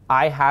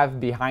 I have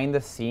behind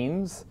the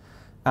scenes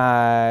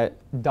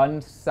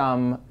done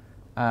some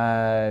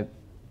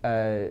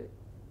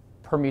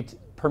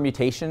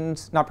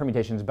permutations, not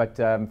permutations, but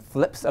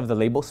flips of the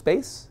label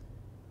space.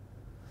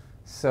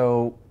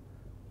 So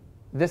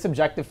this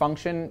objective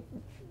function,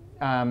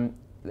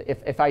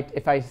 if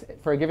I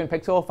for a given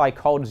pixel, if I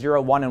called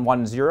 0, 1, and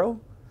 1, 0,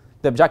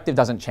 the objective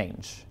doesn't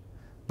change,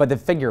 but the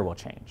figure will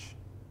change.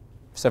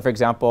 So for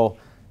example,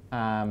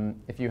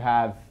 if you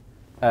have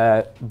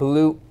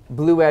blue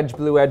edge,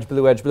 blue edge,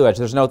 blue edge, blue edge,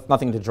 there's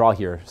nothing to draw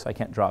here, so I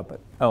can't draw it, but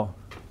oh.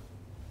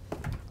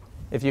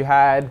 If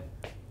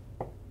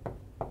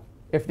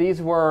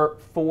these were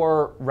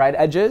 4 red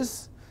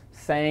edges,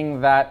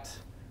 saying that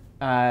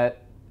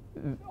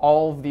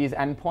all of these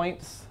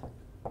endpoints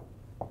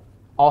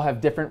all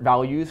have different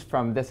values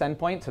from this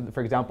endpoint. So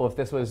for example, if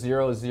this was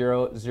 0,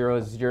 0,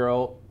 0,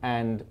 0,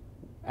 and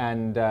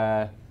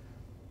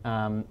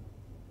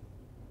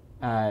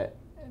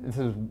this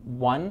is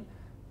 1,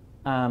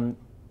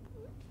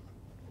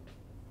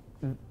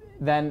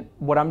 then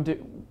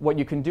what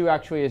you can do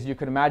actually is you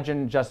can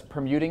imagine just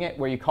permuting it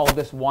where you call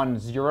this one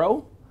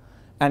 0,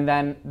 and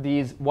then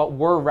these what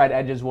were red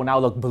edges will now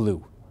look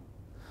blue.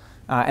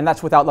 And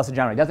that's without lesser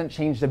general. It doesn't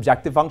change the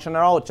objective function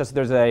at all. It's just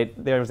the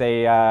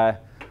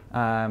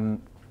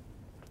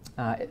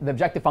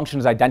objective function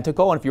is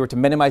identical, and if you were to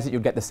minimize it,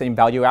 you'd get the same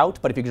value out.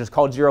 But if you could just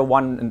call 0,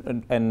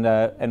 1,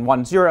 and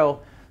 1, 0,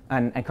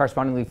 and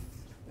correspondingly,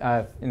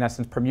 in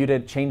essence,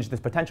 permuted, change this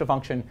potential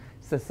function,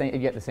 it's the same. You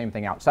get the same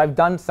thing out. So I've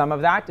done some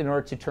of that in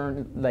order to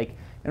turn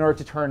in order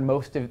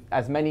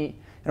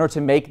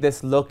to make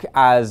this look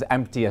as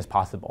empty as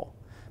possible.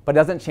 But it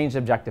doesn't change the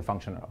objective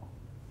function at all.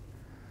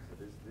 So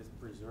this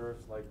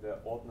preserves like the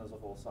oddness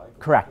of all cycles?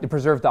 Correct. It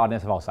preserves the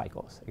oddness of all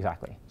cycles.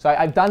 Exactly. So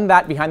I've done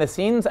that behind the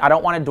scenes. I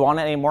don't want to dwell on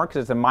it anymore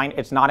because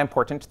it's not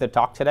important to the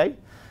talk today.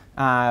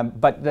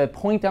 But the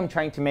point I'm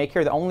trying to make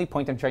here, the only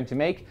point I'm trying to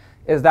make,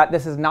 is that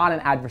this is not an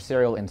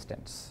adversarial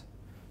instance.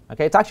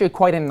 Okay, it's actually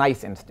quite a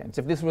nice instance.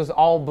 If this was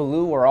all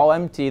blue or all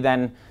empty,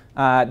 then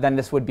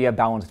this would be a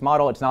balanced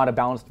model. It's not a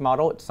balanced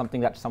model. It's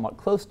something that's somewhat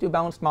close to a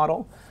balanced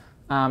model.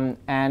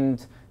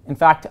 And in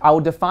fact, I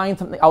will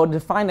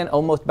define an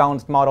almost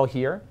balanced model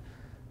here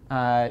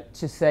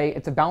to say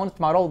it's a balanced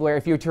model where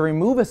if you were to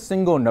remove a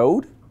single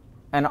node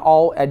and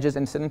all edges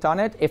incident on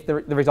it, if the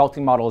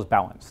resulting model is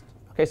balanced.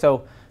 Okay,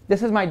 so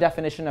this is my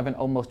definition of an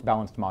almost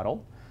balanced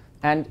model.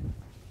 And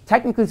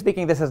technically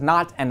speaking, this is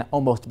not an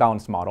almost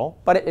balanced model,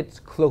 but it's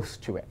close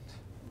to it.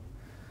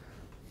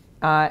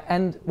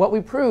 And what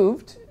we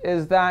proved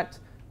is that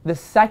the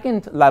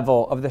second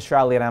level of the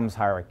Shirley-Adams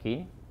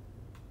hierarchy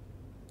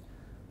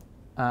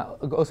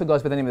also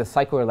goes by the name of the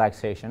cycle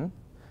relaxation,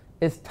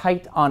 is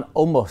tight on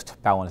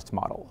almost balanced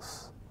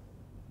models.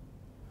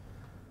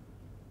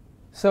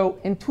 So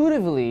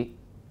intuitively,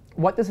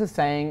 what this is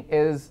saying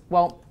is,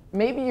 well,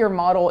 maybe your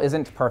model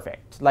isn't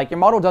perfect. Like your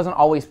model doesn't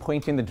always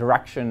point in the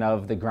direction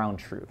of the ground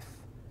truth.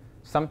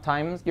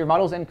 Sometimes your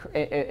model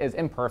is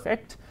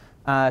imperfect.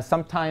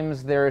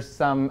 Sometimes there's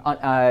some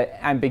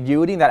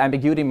ambiguity. That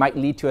ambiguity might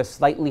lead to a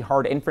slightly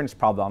hard inference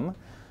problem.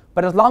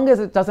 But as long as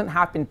it doesn't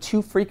happen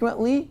too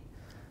frequently,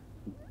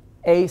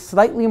 a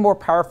slightly more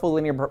powerful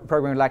linear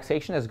programming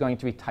relaxation is going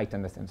to be tight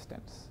in this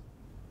instance.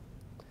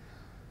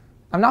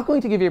 I'm not going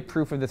to give you a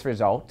proof of this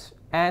result.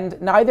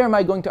 And neither am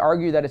I going to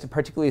argue that it's a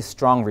particularly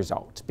strong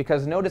result.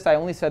 Because notice I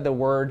only said the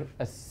word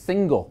a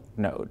single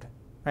node.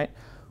 Right?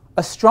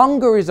 A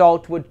stronger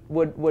result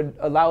would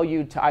allow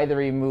you to either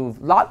remove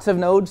lots of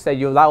nodes, say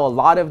you allow a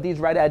lot of these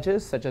red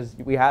edges, such as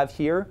we have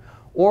here,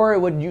 or it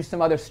would use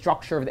some other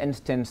structure of the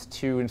instance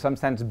to, in some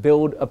sense,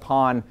 build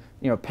upon,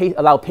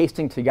 allow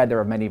pasting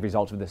together of many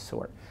results of this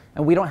sort.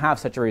 And we don't have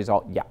such a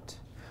result yet.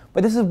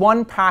 But this is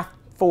one path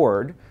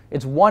forward.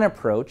 It's one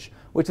approach,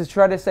 which is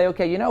try to say,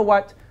 OK, you know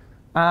what?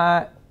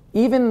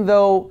 Even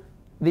though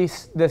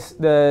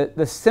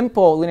the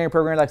simple linear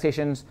programming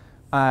relaxations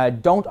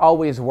don't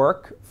always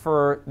work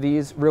for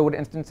these real-world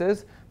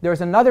instances,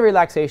 there's another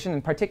relaxation.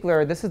 In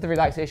particular, this is the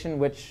relaxation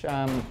which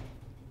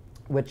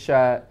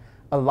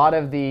a lot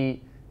of the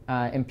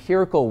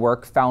empirical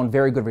work found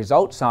very good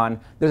results on.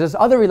 There's this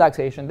other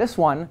relaxation, this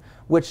one,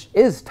 which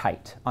is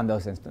tight on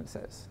those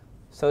instances.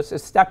 So it's a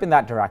step in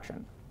that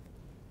direction.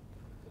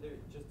 So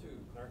just to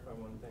clarify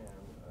one thing,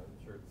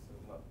 I'm sure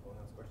it's not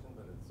Onel's question,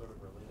 but it's sort of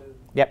related.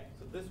 Yep.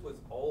 So this was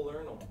all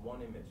learned on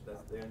one image.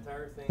 That's the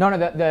entire thing? No,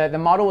 the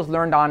model was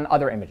learned on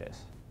other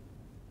images.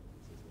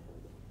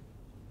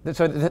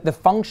 So the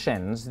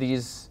functions,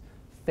 these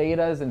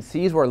thetas and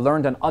c's, were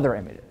learned on other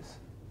images.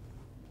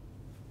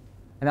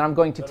 And then I'm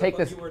going to take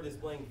this. You were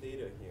displaying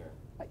theta here.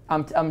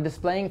 I'm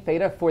displaying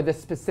theta for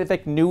this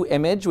specific new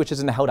image, which is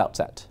in the held out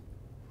set.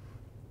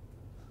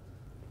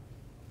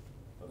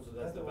 Oh, so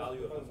that's the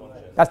value of the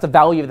function. That's the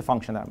value of the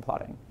function that I'm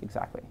plotting,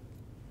 exactly.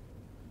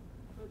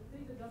 But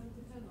theta doesn't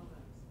depend on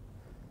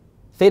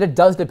x. Theta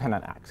does depend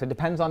on x. It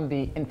depends on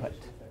the input.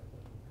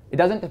 It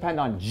doesn't depend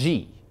on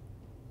g.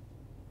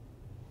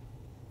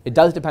 It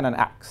does depend on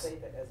x.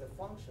 Theta as a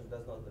function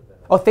does not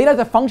depend on Oh, theta as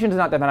a function does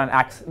not depend on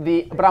x.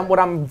 But what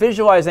I'm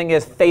visualizing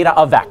is theta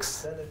of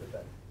x. Then it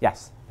depends.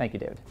 Yes, thank you,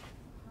 David.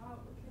 Can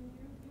you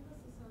give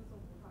us a sense of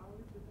how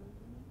it depends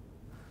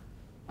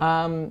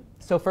on it?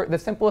 So for the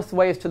simplest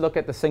way is to look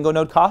at the single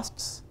node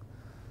costs.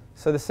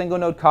 So the single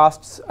node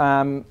costs,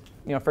 for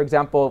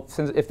example,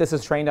 if this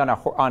is trained on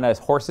a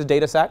horses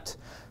data set,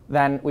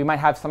 then we might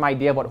have some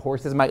idea of what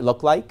horses might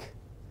look like.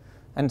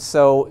 And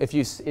so if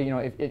you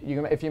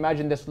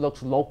imagine this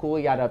looks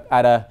locally at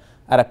a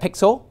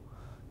pixel,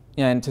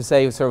 and to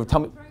say sort of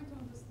tell me. I'm trying to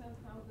understand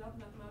how that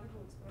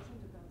mathematical expression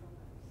depends on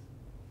x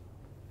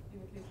in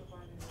the case of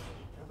binary.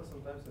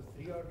 Sometimes it's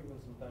 3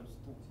 arguments, sometimes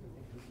 2. I think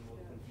this is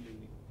what's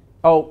confusing.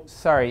 Oh,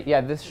 sorry.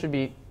 Yeah, this should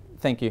be.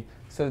 Thank you.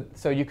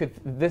 So you could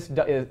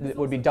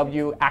would be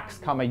w x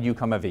comma u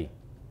comma v. Is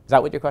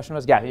that what your question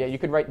was? Yeah. You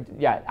could write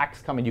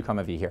x comma u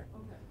comma v here.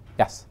 Okay.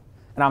 Yes.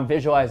 And I'm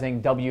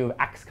visualizing W of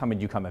X comma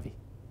U comma V.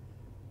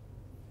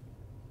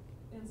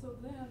 And so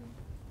then,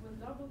 when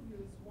W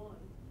is 1,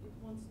 it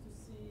wants to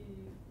see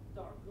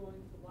dark going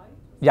to light?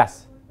 Or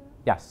Yes. something like that?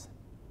 Yes.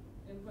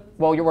 And when it's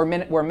Well,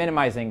 we're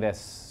minimizing this,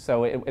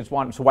 so it's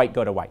white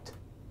go to white,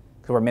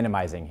 because we're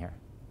minimizing here.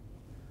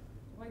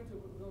 white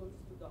goes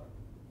to dark.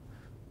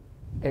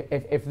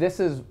 If this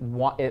is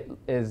it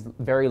is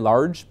very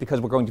large,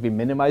 because we're going to be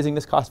minimizing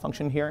this cost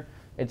function here,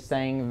 it's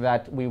saying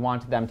that we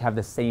want them to have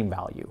the same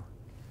value,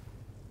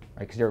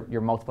 right? Because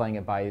you're multiplying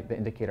it by the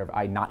indicator of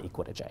I not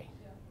equal to j.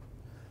 Yeah.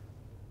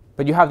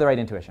 But you have the right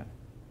intuition.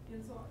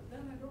 And so then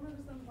I don't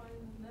understand why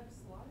in the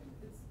next slide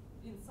it's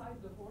inside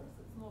the horse,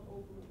 it's not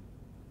open.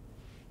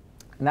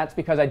 And that's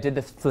because I did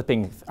this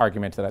flipping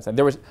argument that I said.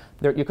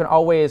 You can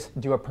always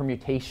do a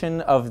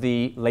permutation of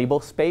the label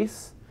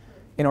space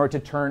in order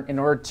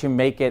to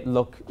make it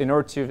look, in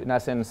order to, in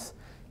essence,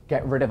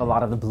 get rid of a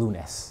lot of the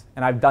blueness.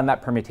 And I've done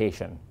that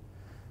permutation.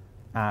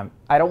 I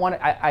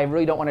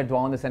really don't want to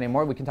dwell on this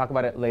anymore. We can talk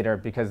about it later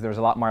because there's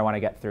a lot more I want to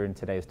get through in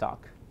today's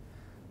talk.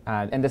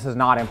 And this is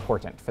not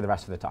important for the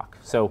rest of the talk.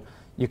 So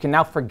you can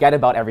now forget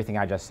about everything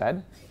I just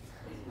said.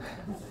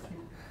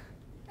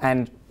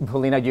 And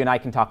Polina, you and I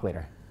can talk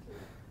later.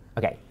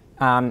 OK.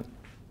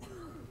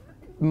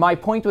 My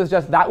point was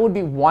just that would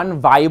be one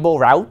viable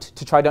route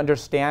to try to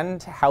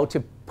understand how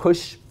to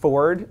push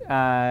forward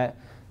to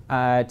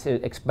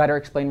better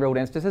explain real-world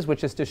instances,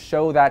 which is to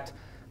show that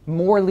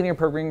more linear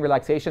programming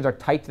relaxations are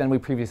tight than we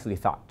previously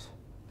thought.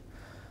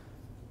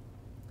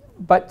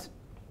 But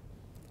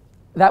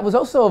that was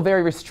also a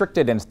very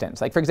restricted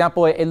instance. Like, for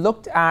example, it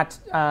looked at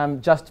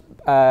just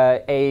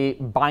a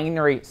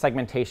binary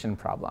segmentation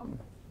problem.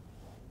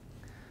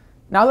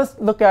 Now let's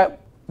look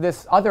at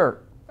this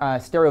other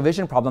stereo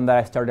vision problem that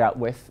I started out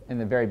with in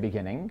the very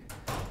beginning,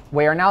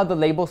 where now the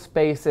label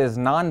space is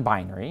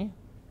non-binary.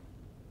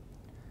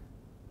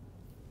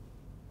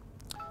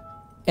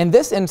 In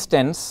this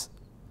instance,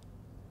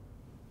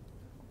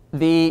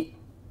 the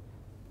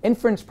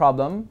inference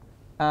problem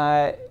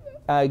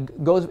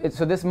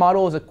so this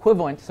model is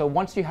equivalent. So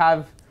once you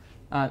have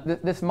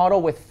this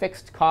model with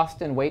fixed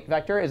cost and weight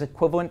vector is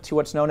equivalent to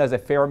what's known as a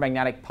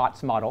ferromagnetic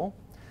Potts model.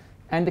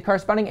 And the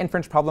corresponding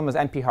inference problem is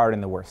NP-hard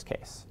in the worst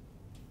case.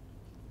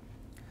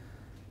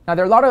 Now,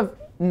 there are a lot of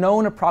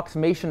known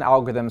approximation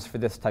algorithms for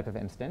this type of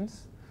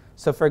instance.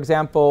 So for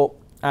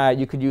example,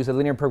 you could use a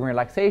linear programming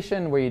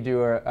relaxation where you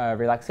do a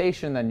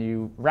relaxation, then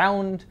you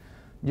round.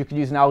 You could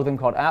use an algorithm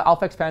called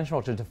alpha expansion,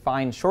 which is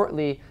defined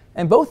shortly.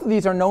 And both of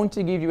these are known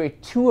to give you a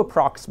 2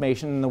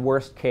 approximation in the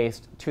worst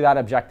case to that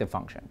objective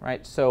function,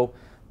 right? So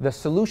the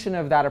solution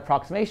of that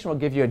approximation will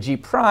give you a g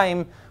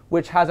prime,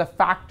 which has a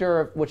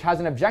factor, which has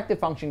an objective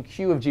function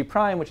q of g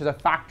prime, which is a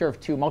factor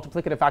of 2,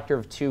 multiplicative factor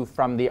of 2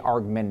 from the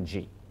argmin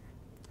g.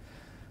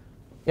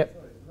 Yep.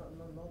 Sorry,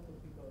 not to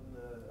pick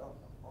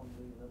on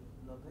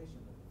the notation.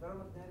 The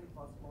ferromagnetic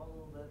Potts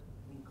model that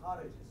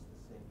encourages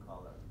the same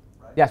color,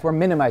 right? Yes, we're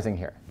minimizing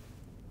here.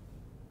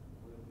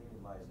 We're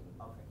minimizing.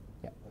 Okay.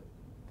 Yeah. Thank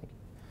you.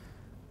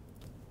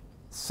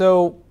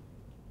 So,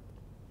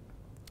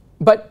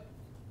 but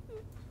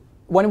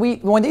when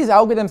these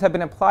algorithms have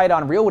been applied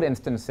on real-world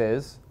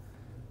instances,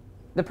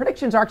 the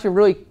predictions are actually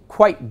really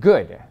quite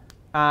good.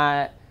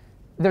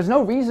 There's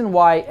no reason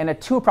why in a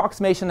 2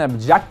 approximation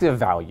objective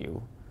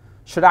value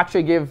should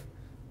actually give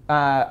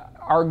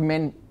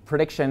argmin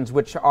predictions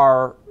which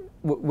are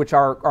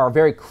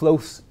very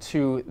close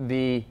to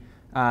the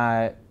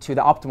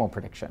optimal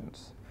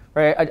predictions.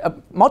 Right? A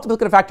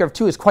multiplicative factor of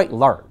 2 is quite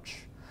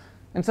large.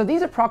 And so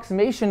these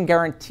approximation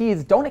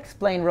guarantees don't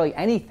explain really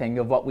anything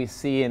of what we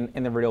see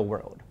in the real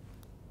world.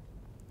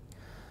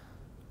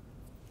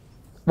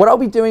 What I'll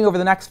be doing over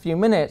the next few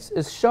minutes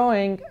is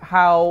showing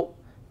how,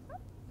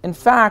 in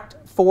fact,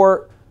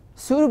 for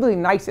suitably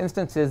nice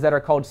instances that are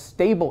called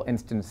stable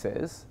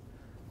instances,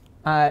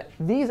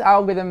 these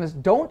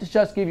algorithms don't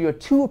just give you a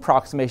 2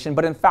 approximation,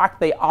 but in fact,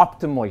 they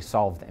optimally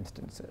solve the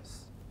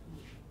instances.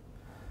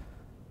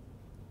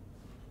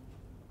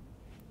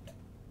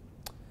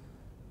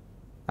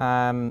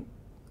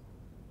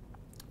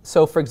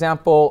 So for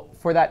example,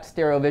 for that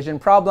stereo vision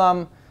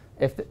problem,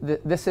 if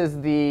this is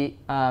the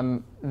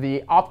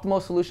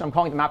optimal solution, I'm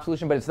calling it the map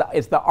solution, but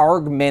it's the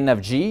argmin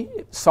of G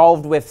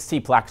solved with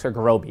Cplex or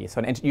Gurobi,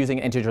 so using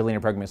an integer linear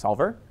programming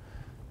solver.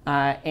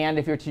 And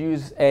if you're to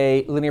use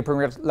a linear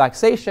programming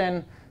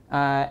relaxation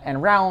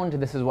and round,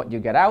 this is what you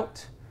get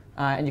out.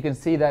 And you can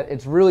see that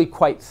it's really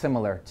quite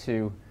similar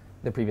to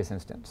the previous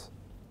instance.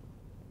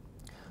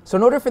 So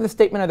in order for the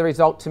statement of the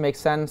result to make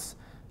sense,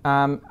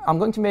 I'm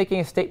going to be making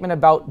a statement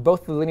about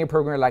both the linear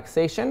programming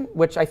relaxation,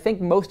 which I think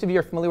most of you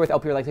are familiar with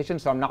LP relaxation,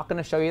 so I'm not going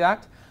to show you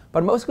that.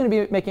 But I'm also going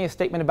to be making a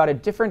statement about a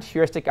different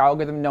heuristic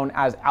algorithm known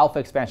as alpha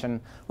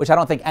expansion, which I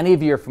don't think any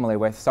of you are familiar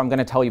with, so I'm going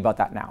to tell you about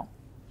that now.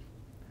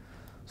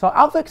 So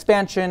alpha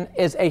expansion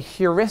is a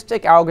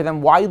heuristic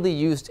algorithm widely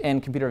used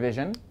in computer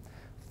vision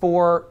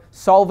for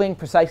solving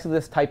precisely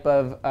this type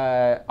of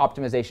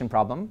optimization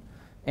problem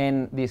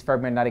in these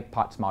ferromagnetic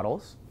Potts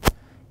models.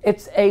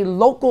 It's a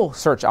local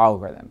search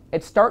algorithm.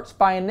 It starts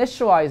by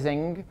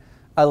initializing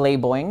a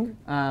labeling.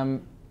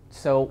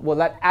 So we'll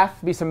let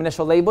f be some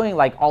initial labeling,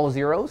 like all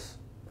zeros.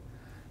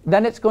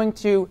 Then it's going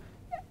to,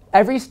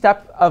 every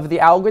step of the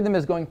algorithm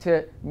is going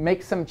to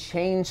make some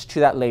change to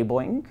that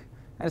labeling.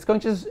 And it's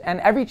going to, and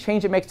every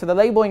change it makes to the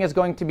labeling is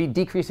going to be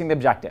decreasing the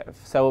objective.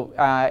 So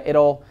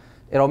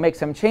it'll make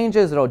some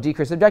changes, it'll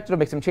decrease the objective, it'll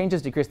make some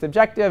changes, decrease the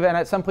objective, and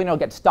at some point it'll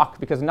get stuck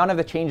because none of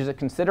the changes it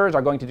considers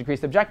are going to decrease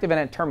the objective, and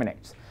it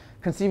terminates.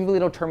 Conceivably,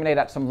 it'll terminate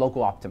at some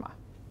local optima.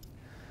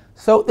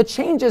 So the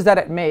changes that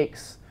it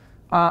makes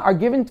are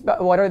given to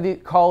what are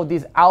called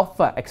these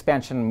alpha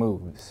expansion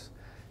moves.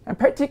 In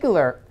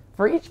particular,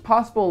 for each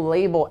possible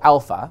label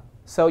alpha,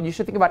 so you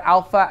should think about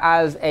alpha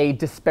as a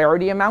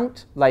disparity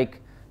amount,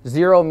 like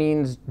 0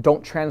 means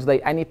don't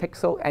translate any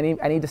pixel,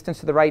 any distance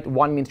to the right,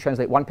 1 means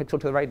translate 1 pixel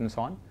to the right, and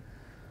so on.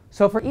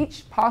 So for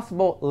each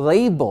possible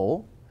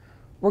label,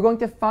 we're going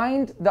to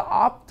find the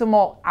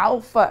optimal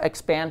alpha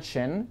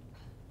expansion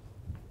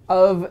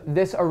of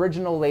this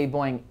original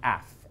labeling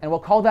f. And we'll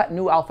call that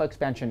new alpha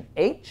expansion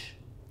h.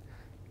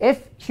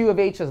 If q of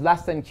h is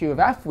less than q of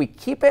f, we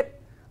keep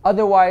it.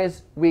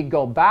 Otherwise, we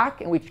go back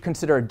and we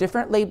consider a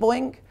different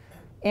labeling.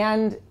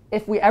 And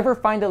if we ever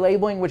find a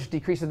labeling which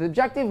decreases the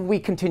objective, we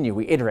continue,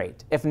 we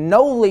iterate. If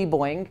no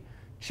labeling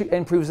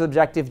improves the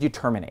objective, you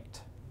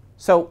terminate.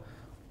 So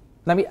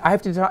I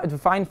have to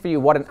define for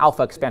you what an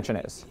alpha expansion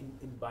is.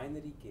 In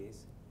binary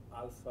case,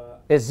 alpha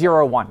is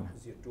 0, 1.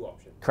 Two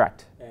options.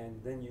 Correct.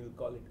 And then you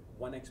call it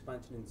 1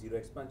 expansion and 0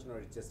 expansion, or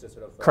it's just a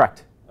sort of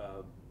correct.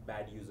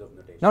 Bad use of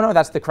notation? No,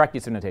 that's the correct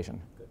use of notation.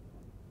 Good.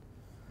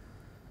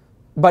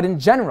 But in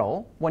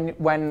general, when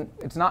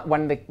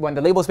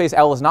the label space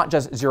L is not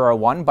just 0 or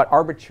 1, but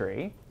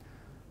arbitrary,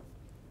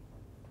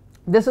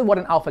 this is what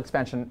an alpha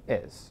expansion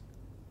is.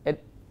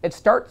 It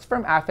starts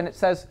from f and it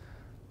says,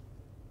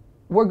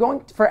 we're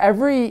going to, for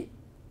every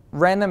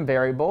random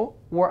variable,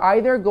 we're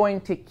either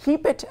going to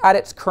keep it at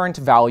its current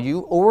value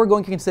or we're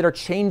going to consider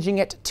changing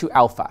it to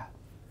alpha.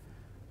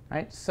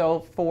 Right?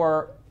 So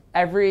for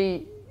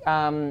every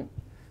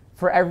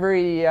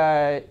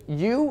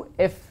u,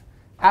 if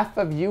f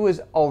of u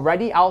is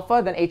already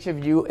alpha, then h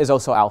of u is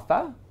also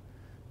alpha.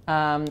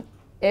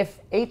 If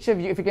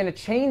you're going to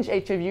change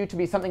h of u to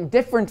be something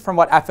different from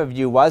what f of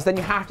u was, then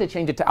you have to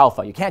change it to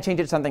alpha. You can't change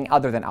it to something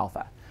other than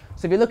alpha.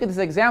 So if you look at this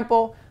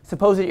example,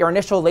 suppose that your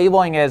initial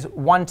labeling is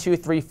 1, 2,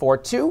 3, 4,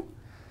 2,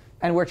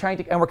 and we're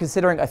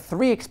considering a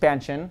 3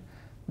 expansion.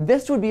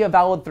 This would be a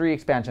valid 3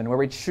 expansion where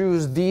we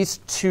choose these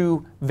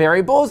two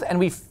variables and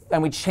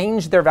we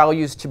change their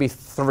values to be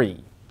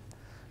 3.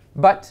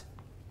 But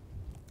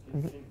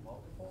Can you change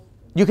multiple?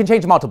 you can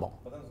change multiple.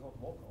 But then it's not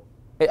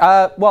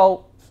local.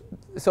 Well,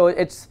 so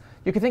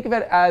you can think of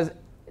it as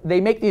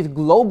they make these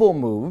global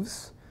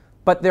moves,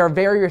 but they're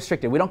very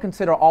restricted. We don't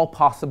consider all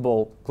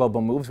possible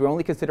global moves. We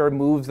only consider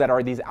moves that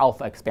are these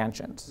alpha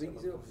expansions. 0,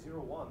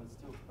 1 is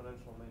still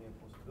exponential many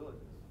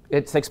possibilities.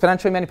 It's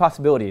exponentially many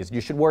possibilities.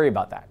 You should worry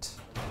about that.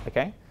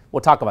 Okay?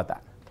 We'll talk about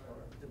that.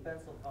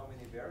 Depends on how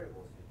many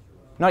variables you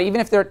choose. No,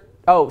 even if they're,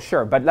 oh,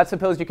 sure, but let's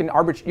suppose you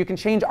can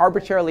change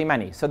arbitrarily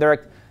many. So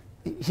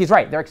he's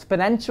right, there are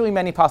exponentially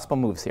many possible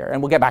moves here,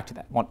 and we'll get back to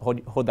that.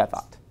 Hold that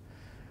thought.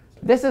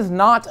 This is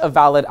not a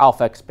valid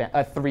alpha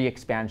 3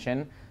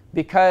 expansion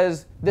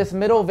because this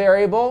middle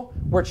variable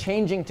we're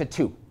changing to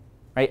 2.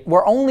 Right?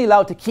 We're only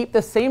allowed to keep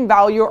the same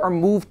value or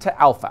move to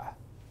alpha.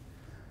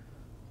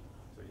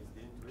 So is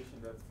the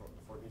intuition that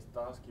for this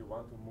task you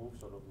want to move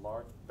sort of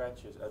large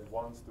patches at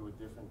once to a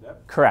different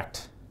depth?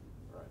 Correct.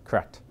 Right.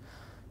 Correct.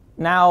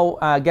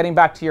 Now, getting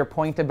back to your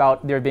point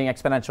about there being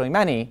exponentially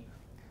many,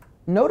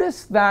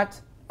 notice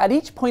that at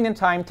each point in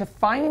time, to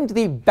find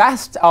the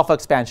best alpha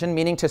expansion,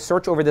 meaning to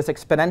search over this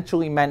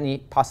exponentially many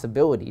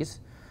possibilities,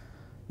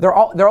 there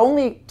are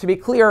only, to be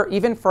clear,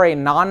 even for a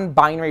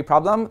non-binary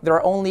problem, there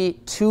are only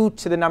 2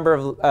 to the number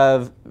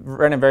of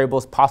random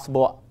variables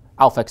possible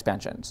alpha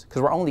expansions,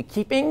 because we're only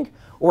keeping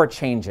or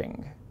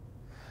changing.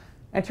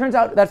 And it turns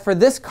out that for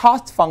this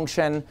cost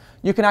function,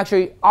 you can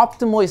actually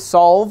optimally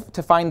solve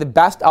to find the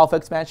best alpha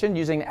expansion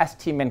using an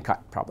ST-mincut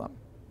problem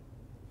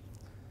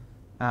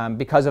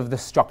because of the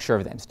structure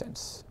of the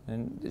instance.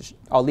 And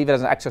I'll leave it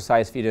as an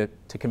exercise for you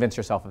to convince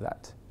yourself of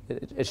that.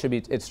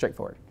 It's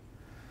straightforward.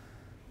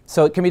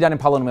 So it can be done in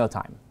polynomial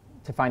time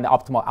to find the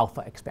optimal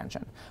alpha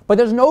expansion. But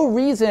there's no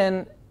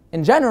reason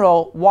in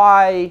general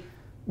why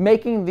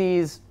making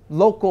these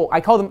local,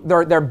 I call them,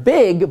 they're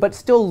big but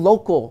still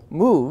local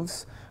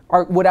moves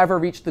would ever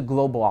reach the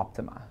global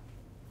optima.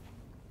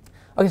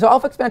 Okay, so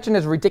alpha expansion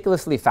is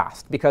ridiculously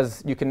fast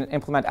because you can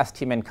implement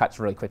ST-min cuts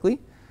really quickly.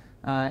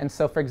 And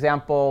so, for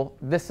example,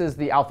 this is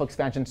the alpha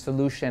expansion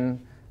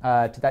solution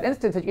to that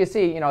instance. As you can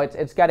see,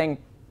 it's getting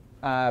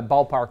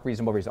ballpark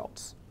reasonable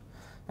results.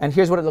 And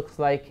here's what it looks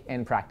like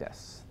in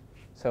practice.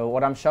 So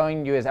what I'm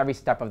showing you is every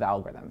step of the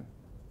algorithm.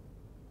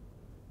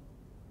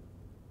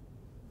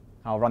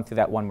 I'll run through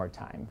that one more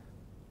time.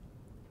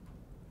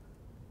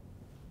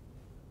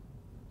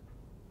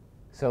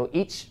 So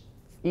each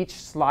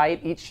slide,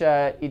 each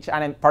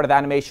part of the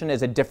animation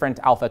is a different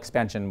alpha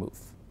expansion move.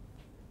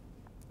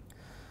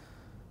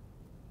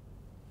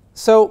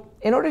 So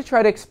in order to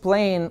try to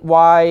explain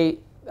why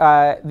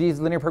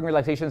these linear programming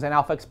relaxations and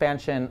alpha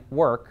expansion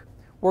work,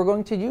 we're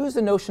going to use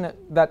a notion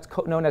that's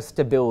known as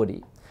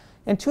stability.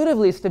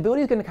 Intuitively,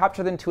 stability is going to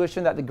capture the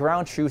intuition that the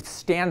ground truth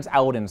stands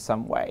out in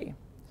some way.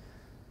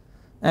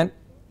 And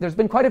there's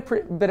been quite a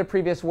bit of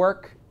previous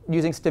work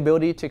using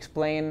stability to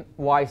explain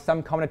why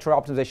some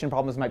combinatorial optimization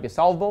problems might be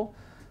solvable.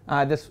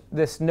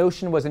 This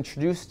notion was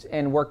introduced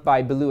in work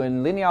by Ballou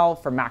and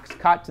Lineal for max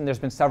cut, and there's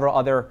been several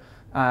other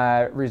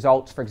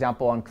results, for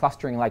example, on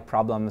clustering-like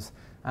problems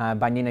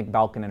by Nina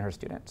Balkin and her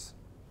students.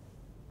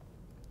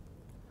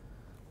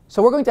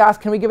 So we're going to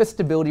ask, can we give a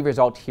stability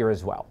result here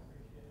as well?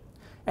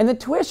 And the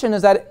intuition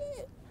is that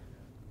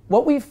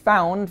what we've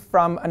found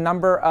from a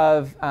number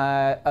of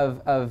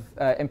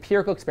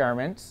empirical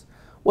experiments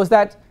was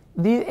that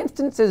the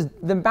instances,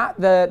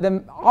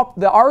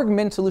 the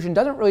arg-min solution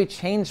doesn't really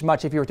change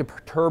much if you were to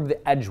perturb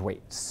the edge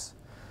weights.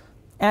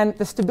 And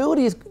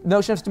the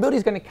notion of stability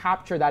is going to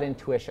capture that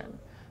intuition,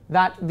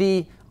 that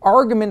the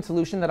arg-min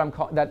solution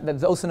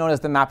that's also known as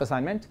the map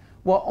assignment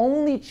will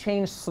only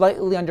change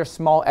slightly under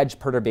small edge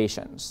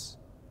perturbations.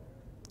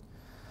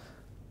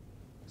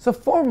 So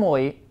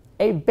formally,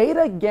 a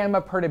beta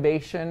gamma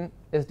perturbation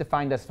is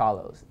defined as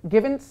follows.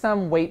 Given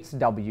some weights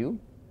W,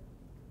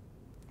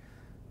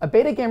 a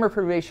beta gamma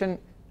perturbation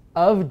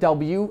of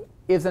W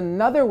is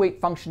another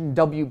weight function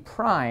W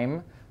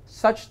prime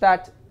such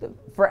that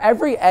for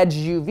every edge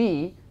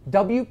UV,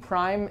 W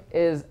prime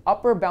is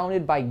upper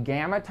bounded by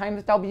gamma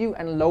times W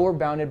and lower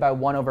bounded by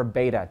 1 over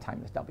beta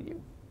times W.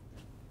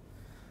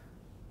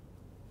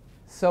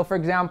 So for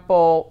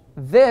example,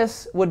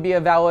 this would be a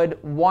valid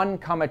 1,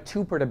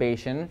 2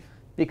 perturbation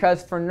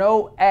because for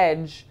no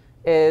edge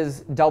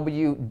is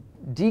W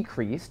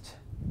decreased,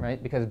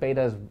 right? Because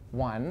beta is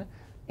 1.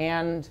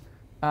 And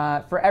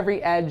for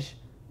every edge,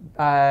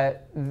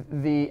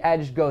 the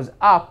edge goes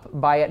up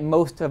by at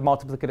most a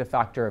multiplicative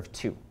factor of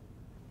 2.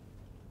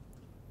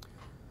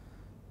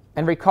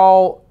 And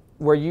recall,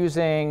 we're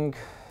using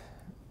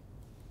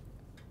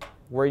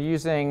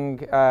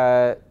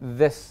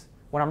this.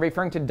 When I'm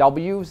referring to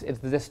W's, it's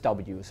this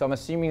W. So I'm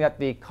assuming that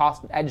the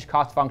edge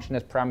cost function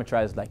is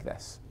parameterized like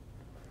this.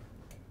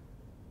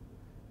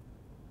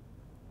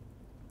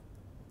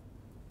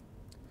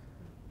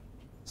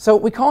 So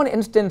we call an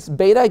instance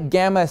beta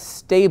gamma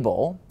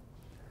stable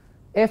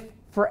if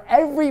for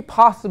every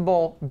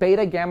possible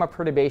beta gamma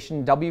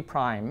perturbation W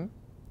prime,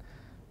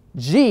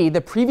 G,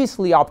 the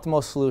previously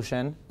optimal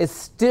solution, is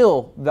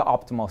still the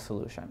optimal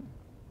solution.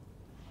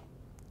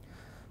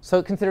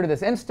 So consider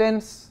this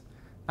instance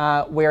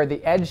where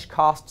the edge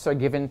costs are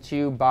given to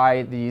you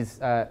by these,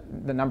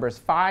 the numbers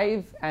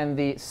 5, and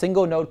the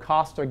single node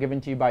costs are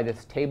given to you by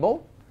this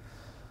table.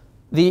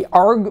 The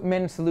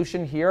arg-min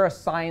solution here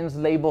assigns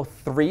label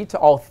 3 to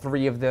all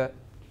 3 of the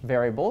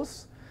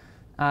variables.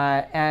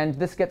 And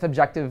this gets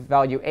objective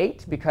value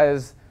 8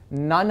 because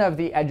none of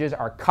the edges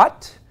are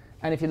cut.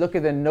 And if you look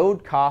at the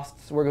node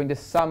costs, we're going to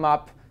sum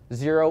up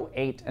 0,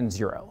 8, and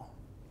 0.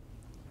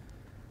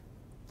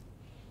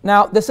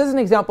 Now, this is an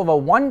example of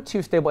a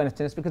 1-2 stable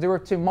instance because if we were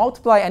to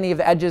multiply any of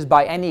the edges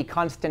by any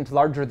constant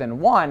larger than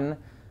 1,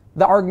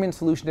 the arg-min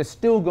solution is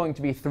still going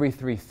to be 3,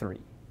 3, 3.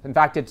 In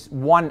fact, it's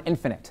 1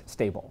 infinite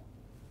stable.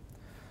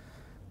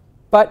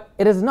 But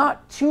it is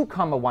not 2,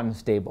 1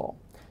 stable.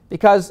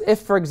 Because if,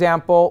 for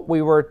example,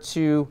 we were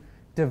to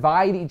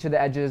divide each of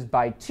the edges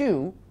by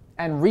 2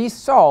 and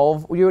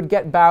resolve, we would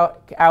get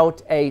back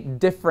out a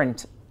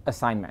different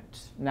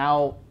assignment.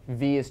 Now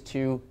V is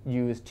 2,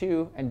 U is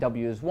 2, and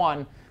W is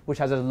 1, which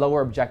has a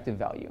lower objective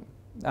value.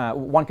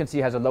 One can see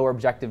has a lower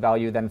objective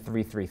value than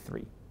 3, 3,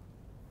 3.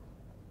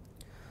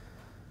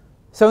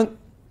 So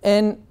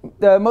in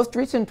the most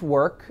recent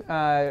work,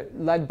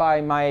 led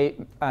by my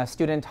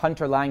student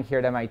Hunter Lang here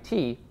at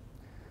MIT,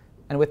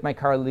 and with my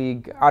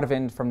colleague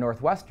Arvind from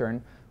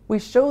Northwestern, we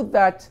showed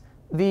that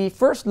the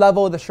first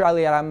level of the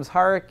Shriley-Adams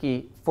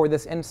hierarchy for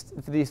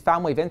these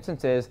family of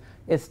instances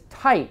is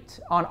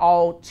tight on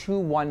all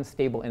 2-1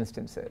 stable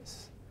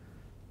instances.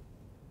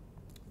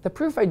 The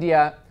proof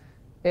idea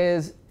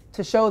is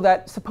to show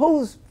that,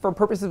 suppose for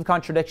purposes of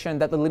contradiction,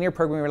 that the linear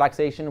programming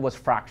relaxation was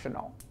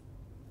fractional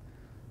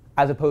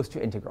as opposed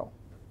to integral.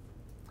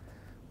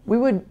 We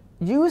would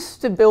use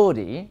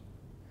stability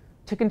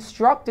to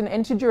construct an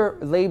integer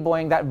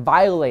labeling that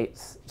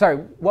violates,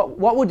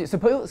 what would you,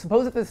 suppose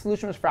that the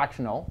solution was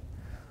fractional,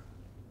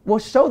 we'll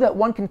show that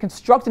one can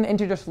construct an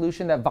integer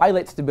solution that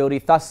violates stability,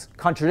 thus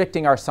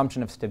contradicting our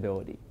assumption of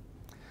stability.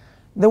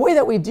 The way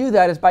that we do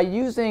that is by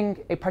using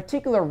a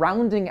particular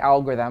rounding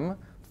algorithm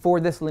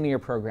for this linear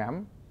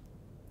program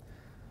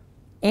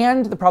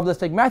and the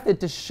probabilistic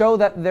method to show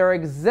that there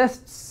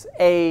exists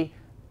a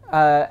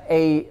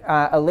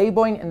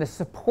labeling in the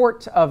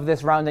support of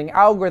this rounding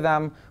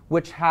algorithm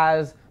which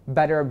has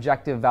better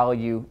objective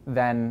value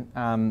than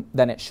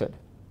it should.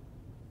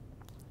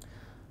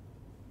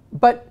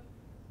 But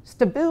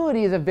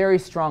stability is a very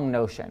strong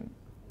notion.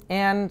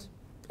 And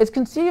it's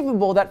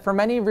conceivable that for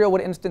many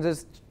real-world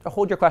instances,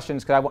 hold your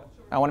questions because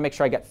I want to make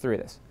sure I get through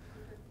this.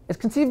 It's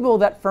conceivable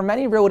that for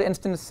many real-world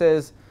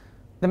instances,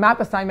 the map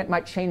assignment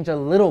might change a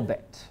little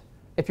bit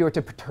if you were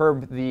to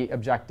perturb the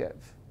objective.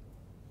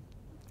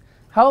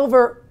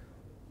 However,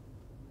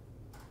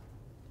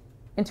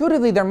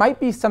 intuitively, there might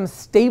be some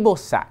stable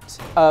set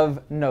of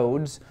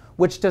nodes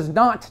which does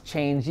not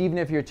change even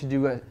if you're to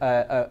do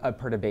a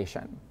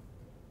perturbation.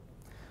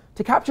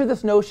 To capture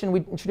this notion, we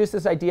introduce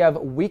this idea of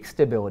weak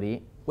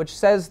stability, which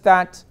says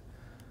that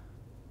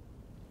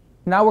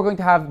now we're going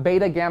to have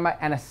beta, gamma,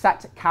 and a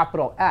set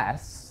capital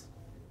S.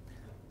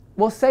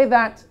 We'll say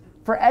that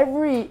for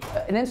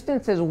an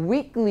instance is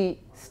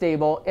weakly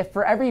stable if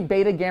for every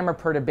beta, gamma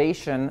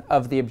perturbation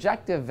of the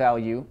objective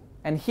value,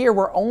 and here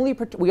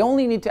we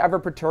only need to ever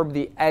perturb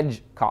the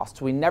edge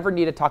costs. We never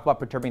need to talk about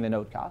perturbing the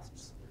node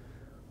costs,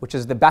 which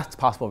is the best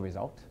possible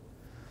result.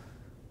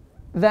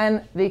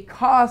 Then the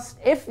cost,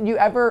 if you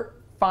ever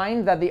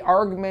find that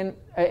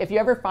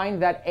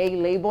a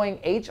labeling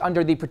H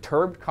under the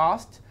perturbed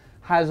cost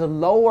has a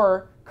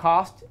lower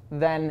cost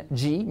than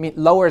G,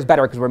 lower is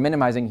better because we're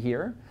minimizing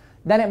here,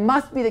 then it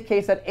must be the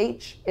case that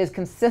H is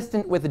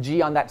consistent with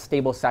G on that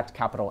stable set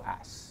capital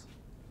S.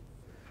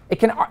 It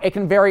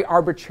can vary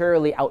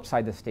arbitrarily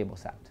outside the stable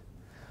set.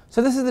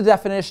 So this is the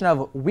definition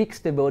of weak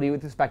stability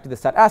with respect to the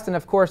set S. And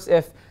of course,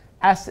 if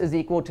S is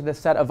equal to the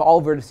set of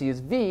all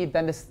vertices V,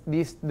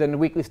 then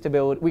weak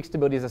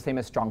stability is the same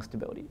as strong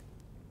stability.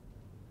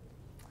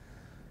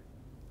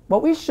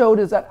 What we showed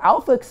is that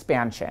alpha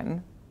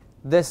expansion,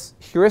 this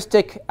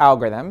heuristic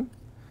algorithm,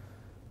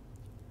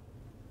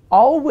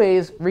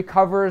 always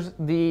recovers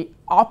the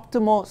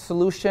optimal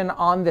solution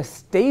on the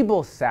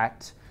stable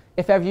set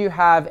if ever you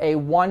have a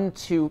 1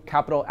 to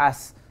capital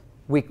S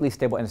weakly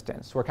stable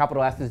instance, where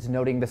capital S is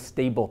denoting the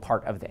stable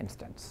part of the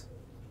instance.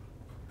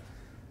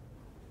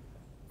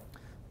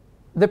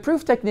 The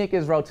proof technique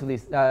is relatively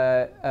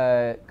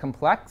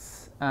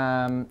complex.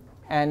 And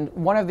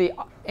one of the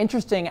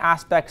interesting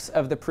aspects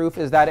of the proof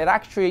is that it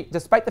actually,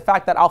 despite the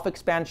fact that alpha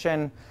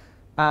expansion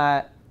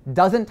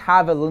doesn't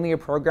have a linear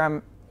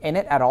program in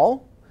it at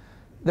all,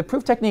 the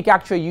proof technique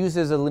actually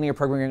uses a linear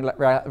programming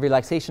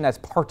relaxation as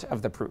part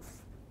of the proof.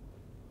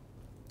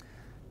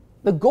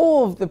 The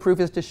goal of the proof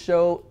is to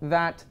show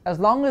that as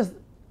long as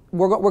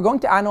we're going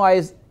to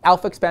analyze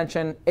alpha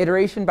expansion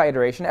iteration by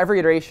iteration, every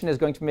iteration is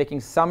going to be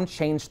making some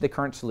change to the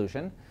current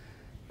solution.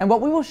 And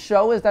what we will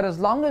show is that as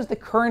long as the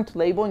current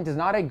labeling does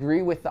not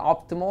agree with the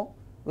optimal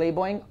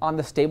labeling on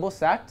the stable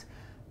set,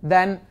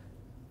 then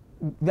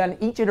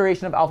each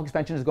iteration of alpha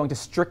expansion is going to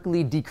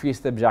strictly decrease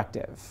the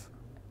objective.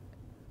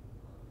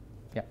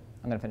 Yeah,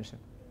 I'm going to finish it.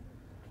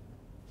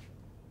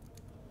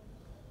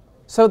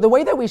 So the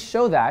way that we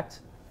show that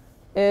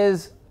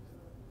is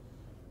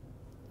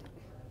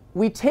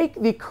we take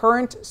the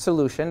current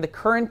solution, the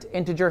current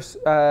integer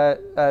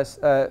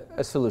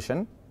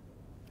solution,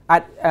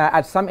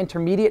 at some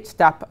intermediate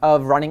step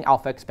of running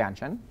alpha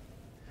expansion.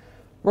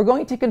 We're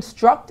going to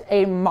construct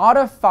a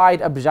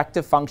modified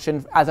objective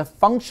function as a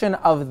function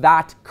of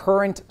that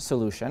current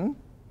solution.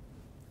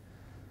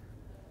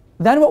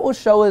 Then what we'll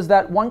show is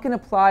that one can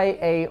apply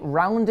a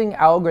rounding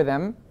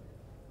algorithm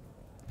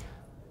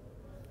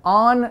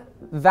on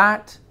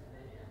that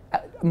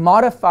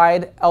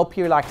modified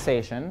LP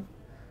relaxation.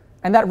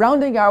 And that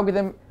rounding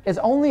algorithm is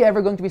only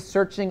ever going to be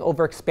searching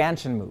over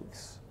expansion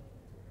moves.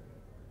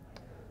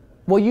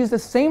 We'll use the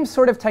same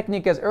sort of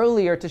technique as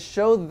earlier to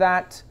show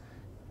that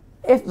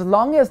as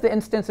long as the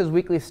instance is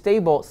weakly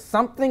stable,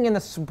 something in the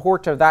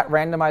support of that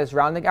randomized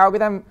rounding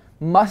algorithm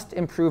must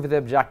improve the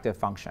objective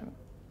function.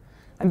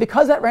 And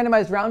because that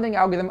randomized rounding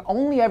algorithm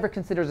only ever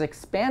considers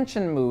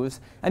expansion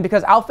moves, and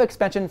because alpha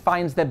expansion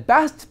finds the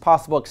best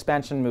possible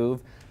expansion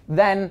move,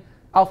 then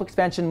alpha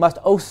expansion must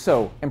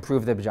also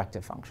improve the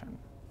objective function.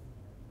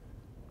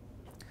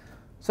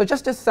 So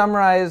just to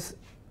summarize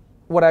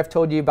what I've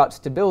told you about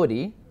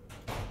stability,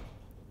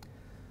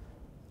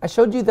 I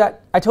told you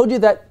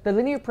that the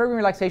linear programming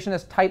relaxation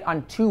is tight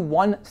on two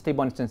 1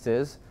 stable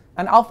instances,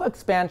 and alpha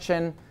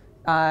expansion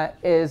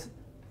is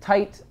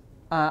tight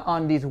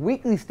on these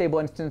weakly stable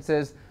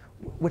instances,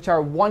 which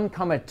are 1,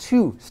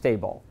 2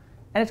 stable.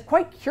 And it's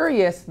quite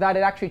curious that it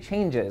actually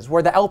changes,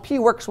 where the LP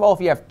works well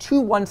if you have 2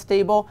 1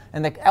 stable,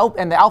 and the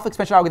alpha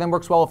expansion algorithm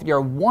works well if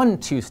you're 1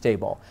 2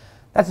 stable.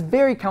 That's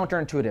very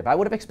counterintuitive. I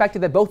would have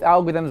expected that both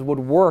algorithms would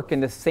work in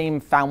the same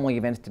family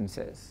of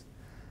instances.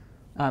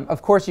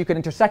 Of course, you can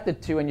intersect the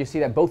two, and you see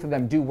that both of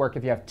them do work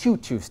if you have 2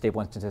 2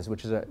 stable instances,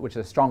 which is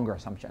a stronger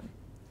assumption.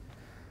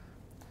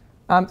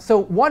 So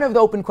one of the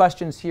open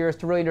questions here is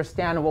to really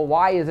understand, well,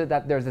 why is it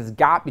that there's this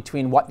gap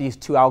between what these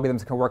two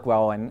algorithms can work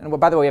well, and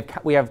by the way,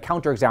 we have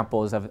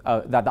counterexamples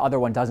of that the other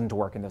one doesn't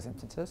work in those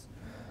instances.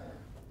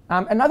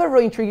 Another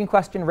really intriguing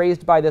question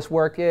raised by this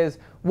work is,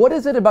 what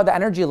is it about the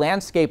energy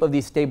landscape of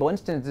these stable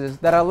instances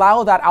that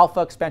allow that alpha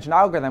expansion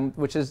algorithm,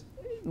 which is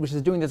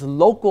doing this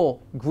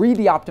local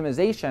greedy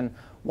optimization,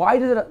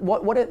 what is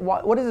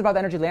it about the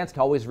energy landscape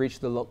always reach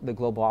the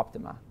global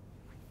optima?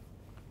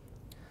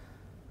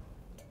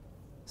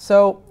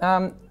 So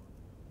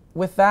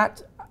with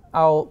that,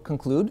 I'll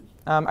conclude.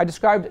 I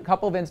described a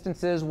couple of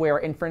instances where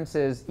inference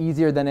is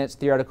easier than its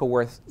theoretical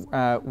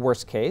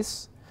worst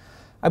case.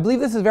 I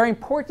believe this is very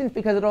important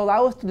because it'll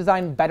allow us to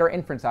design better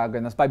inference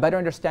algorithms by better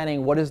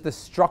understanding what is the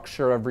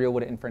structure of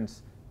real-world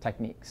inference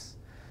techniques.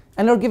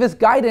 And it'll give us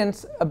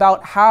guidance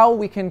about how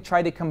we can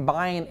try to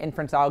combine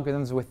inference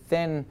algorithms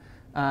within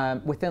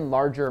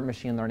larger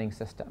machine learning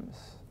systems.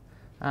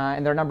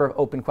 And there are a number of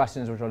open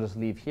questions which I'll just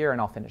leave here,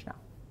 and I'll finish now.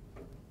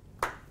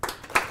 Any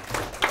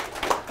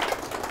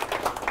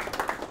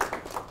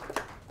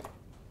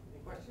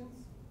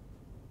questions?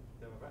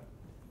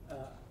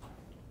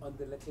 On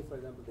the, let's say, for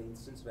example, the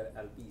instance where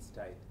LP is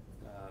tight,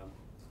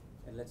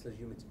 and let's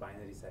assume it's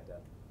binary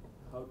setup,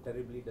 how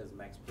terribly does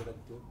max product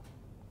do?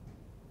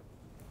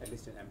 At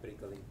least in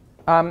empirically.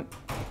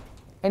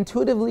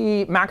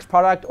 Intuitively, max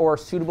product or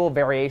suitable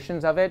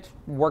variations of it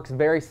works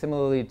very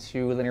similarly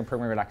to linear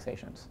programming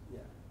relaxations. Yeah.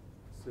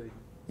 So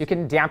you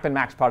can dampen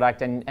max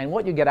product, and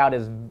what you get out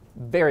is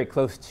very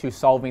close to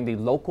solving the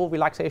local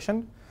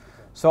relaxation.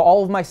 So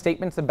all of my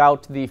statements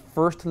about the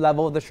first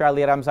level of the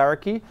Shirley-Adams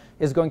hierarchy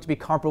is going to be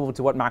comparable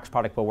to what max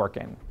product will work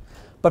in.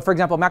 But for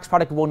example, max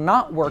product will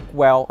not work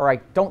well, or I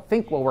don't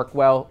think will work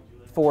well,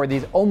 for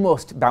these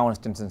almost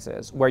balanced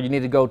instances, where you need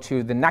to go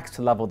to the next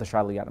level of the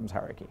Shirley-Adams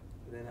hierarchy.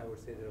 then I would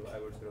say that I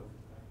would sort of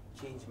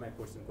change my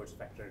Poisson-Coates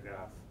factor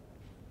graph.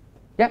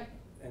 Yeah.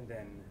 And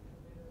then.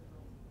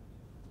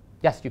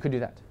 Yes, you could do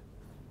that.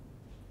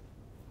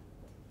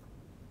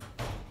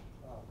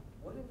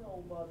 What do you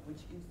know about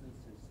which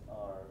instances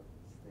are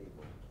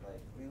stable? Like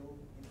real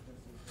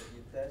instances that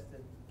you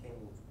tested, can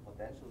you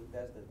potentially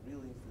test that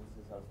real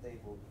instances are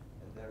stable,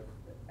 and there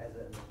as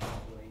an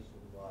explanation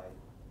why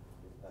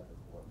this method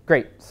works?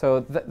 Great.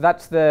 So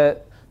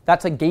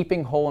that's a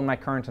gaping hole in my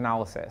current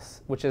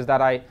analysis, which is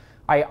that I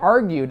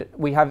argued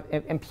we have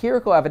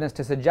empirical evidence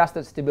to suggest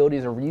that stability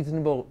is a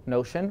reasonable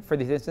notion for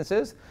these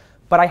instances,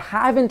 but I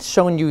haven't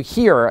shown you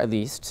here, at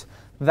least,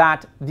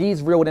 that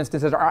these real-world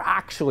instances are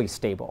actually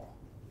stable.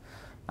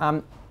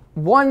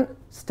 One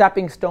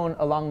stepping stone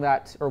along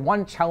that, or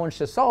one challenge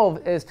to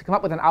solve, is to come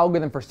up with an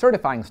algorithm for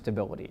certifying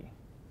stability.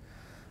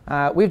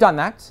 We've done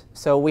that.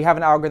 So we have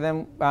an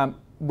algorithm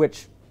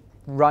which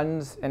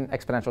runs in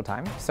exponential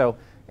time. So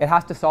it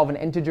has to solve an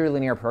integer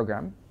linear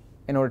program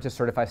in order to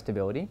certify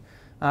stability.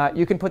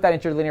 You can put that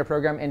integer linear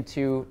program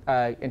into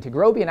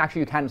Groby, and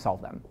actually you can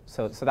solve them.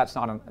 So that's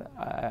not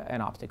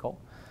an obstacle.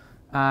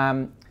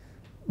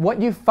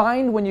 What you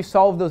find when you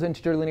solve those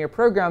integer linear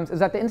programs is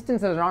that the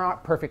instances are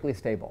not perfectly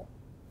stable.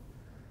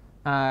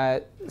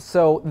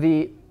 So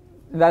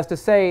that's to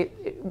say,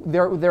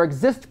 there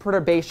exist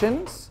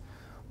perturbations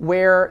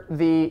where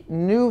the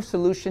new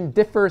solution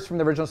differs from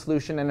the original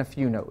solution in a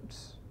few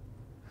nodes.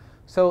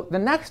 So the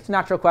next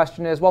natural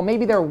question is, well,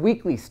 maybe they're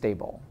weakly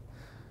stable.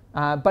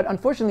 But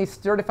unfortunately,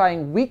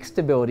 certifying weak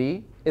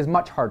stability is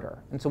much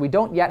harder. And so we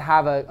don't yet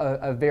have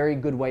a very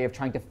good way of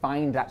trying to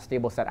find that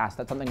stable set S.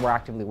 That's something we're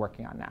actively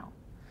working on now.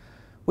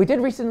 We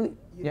did recently.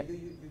 You're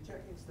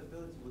checking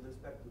stability with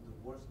respect to the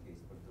worst case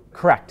perturbation.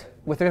 Correct. Right?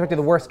 With respect to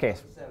the worst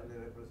case. Not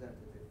necessarily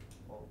representative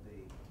of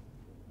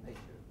the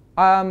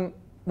nature.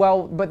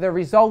 Well, but the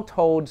result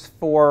holds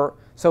for.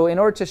 So in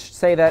order to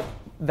say that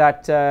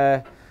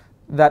the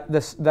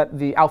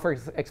alpha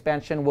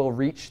expansion will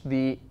reach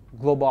the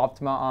global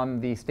optima on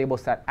the stable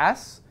set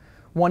S,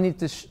 one needs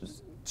to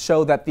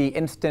show that the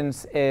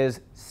instance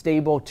is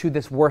stable to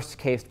this worst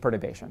case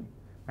perturbation,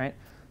 right?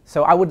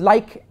 So I would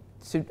like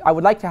to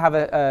have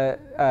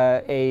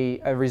a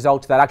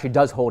result that actually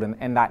does hold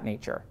in that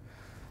nature,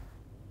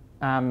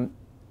 and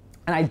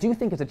I do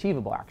think it's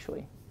achievable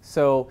actually.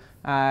 So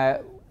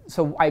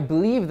I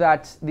believe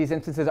that these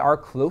instances are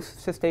close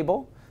to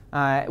stable.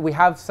 We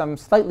have some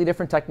slightly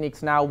different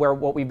techniques now where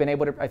what we've been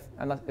able to,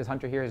 unless is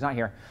Hunter here, he's not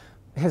here.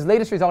 His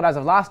latest result as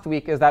of last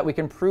week is that we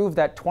can prove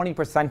that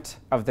 20%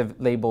 of the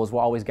labels will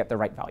always get the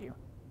right value.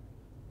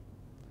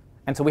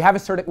 And so we have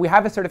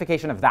a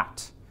certification of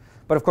that.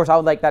 But of course, I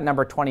would like that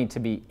number 20 to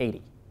be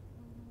 80.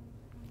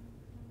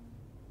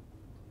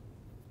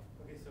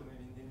 Okay, so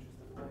maybe in the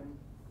interest of time.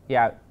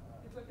 Yeah.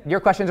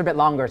 Your questions are a bit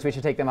longer, so we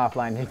should take them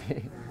offline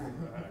maybe.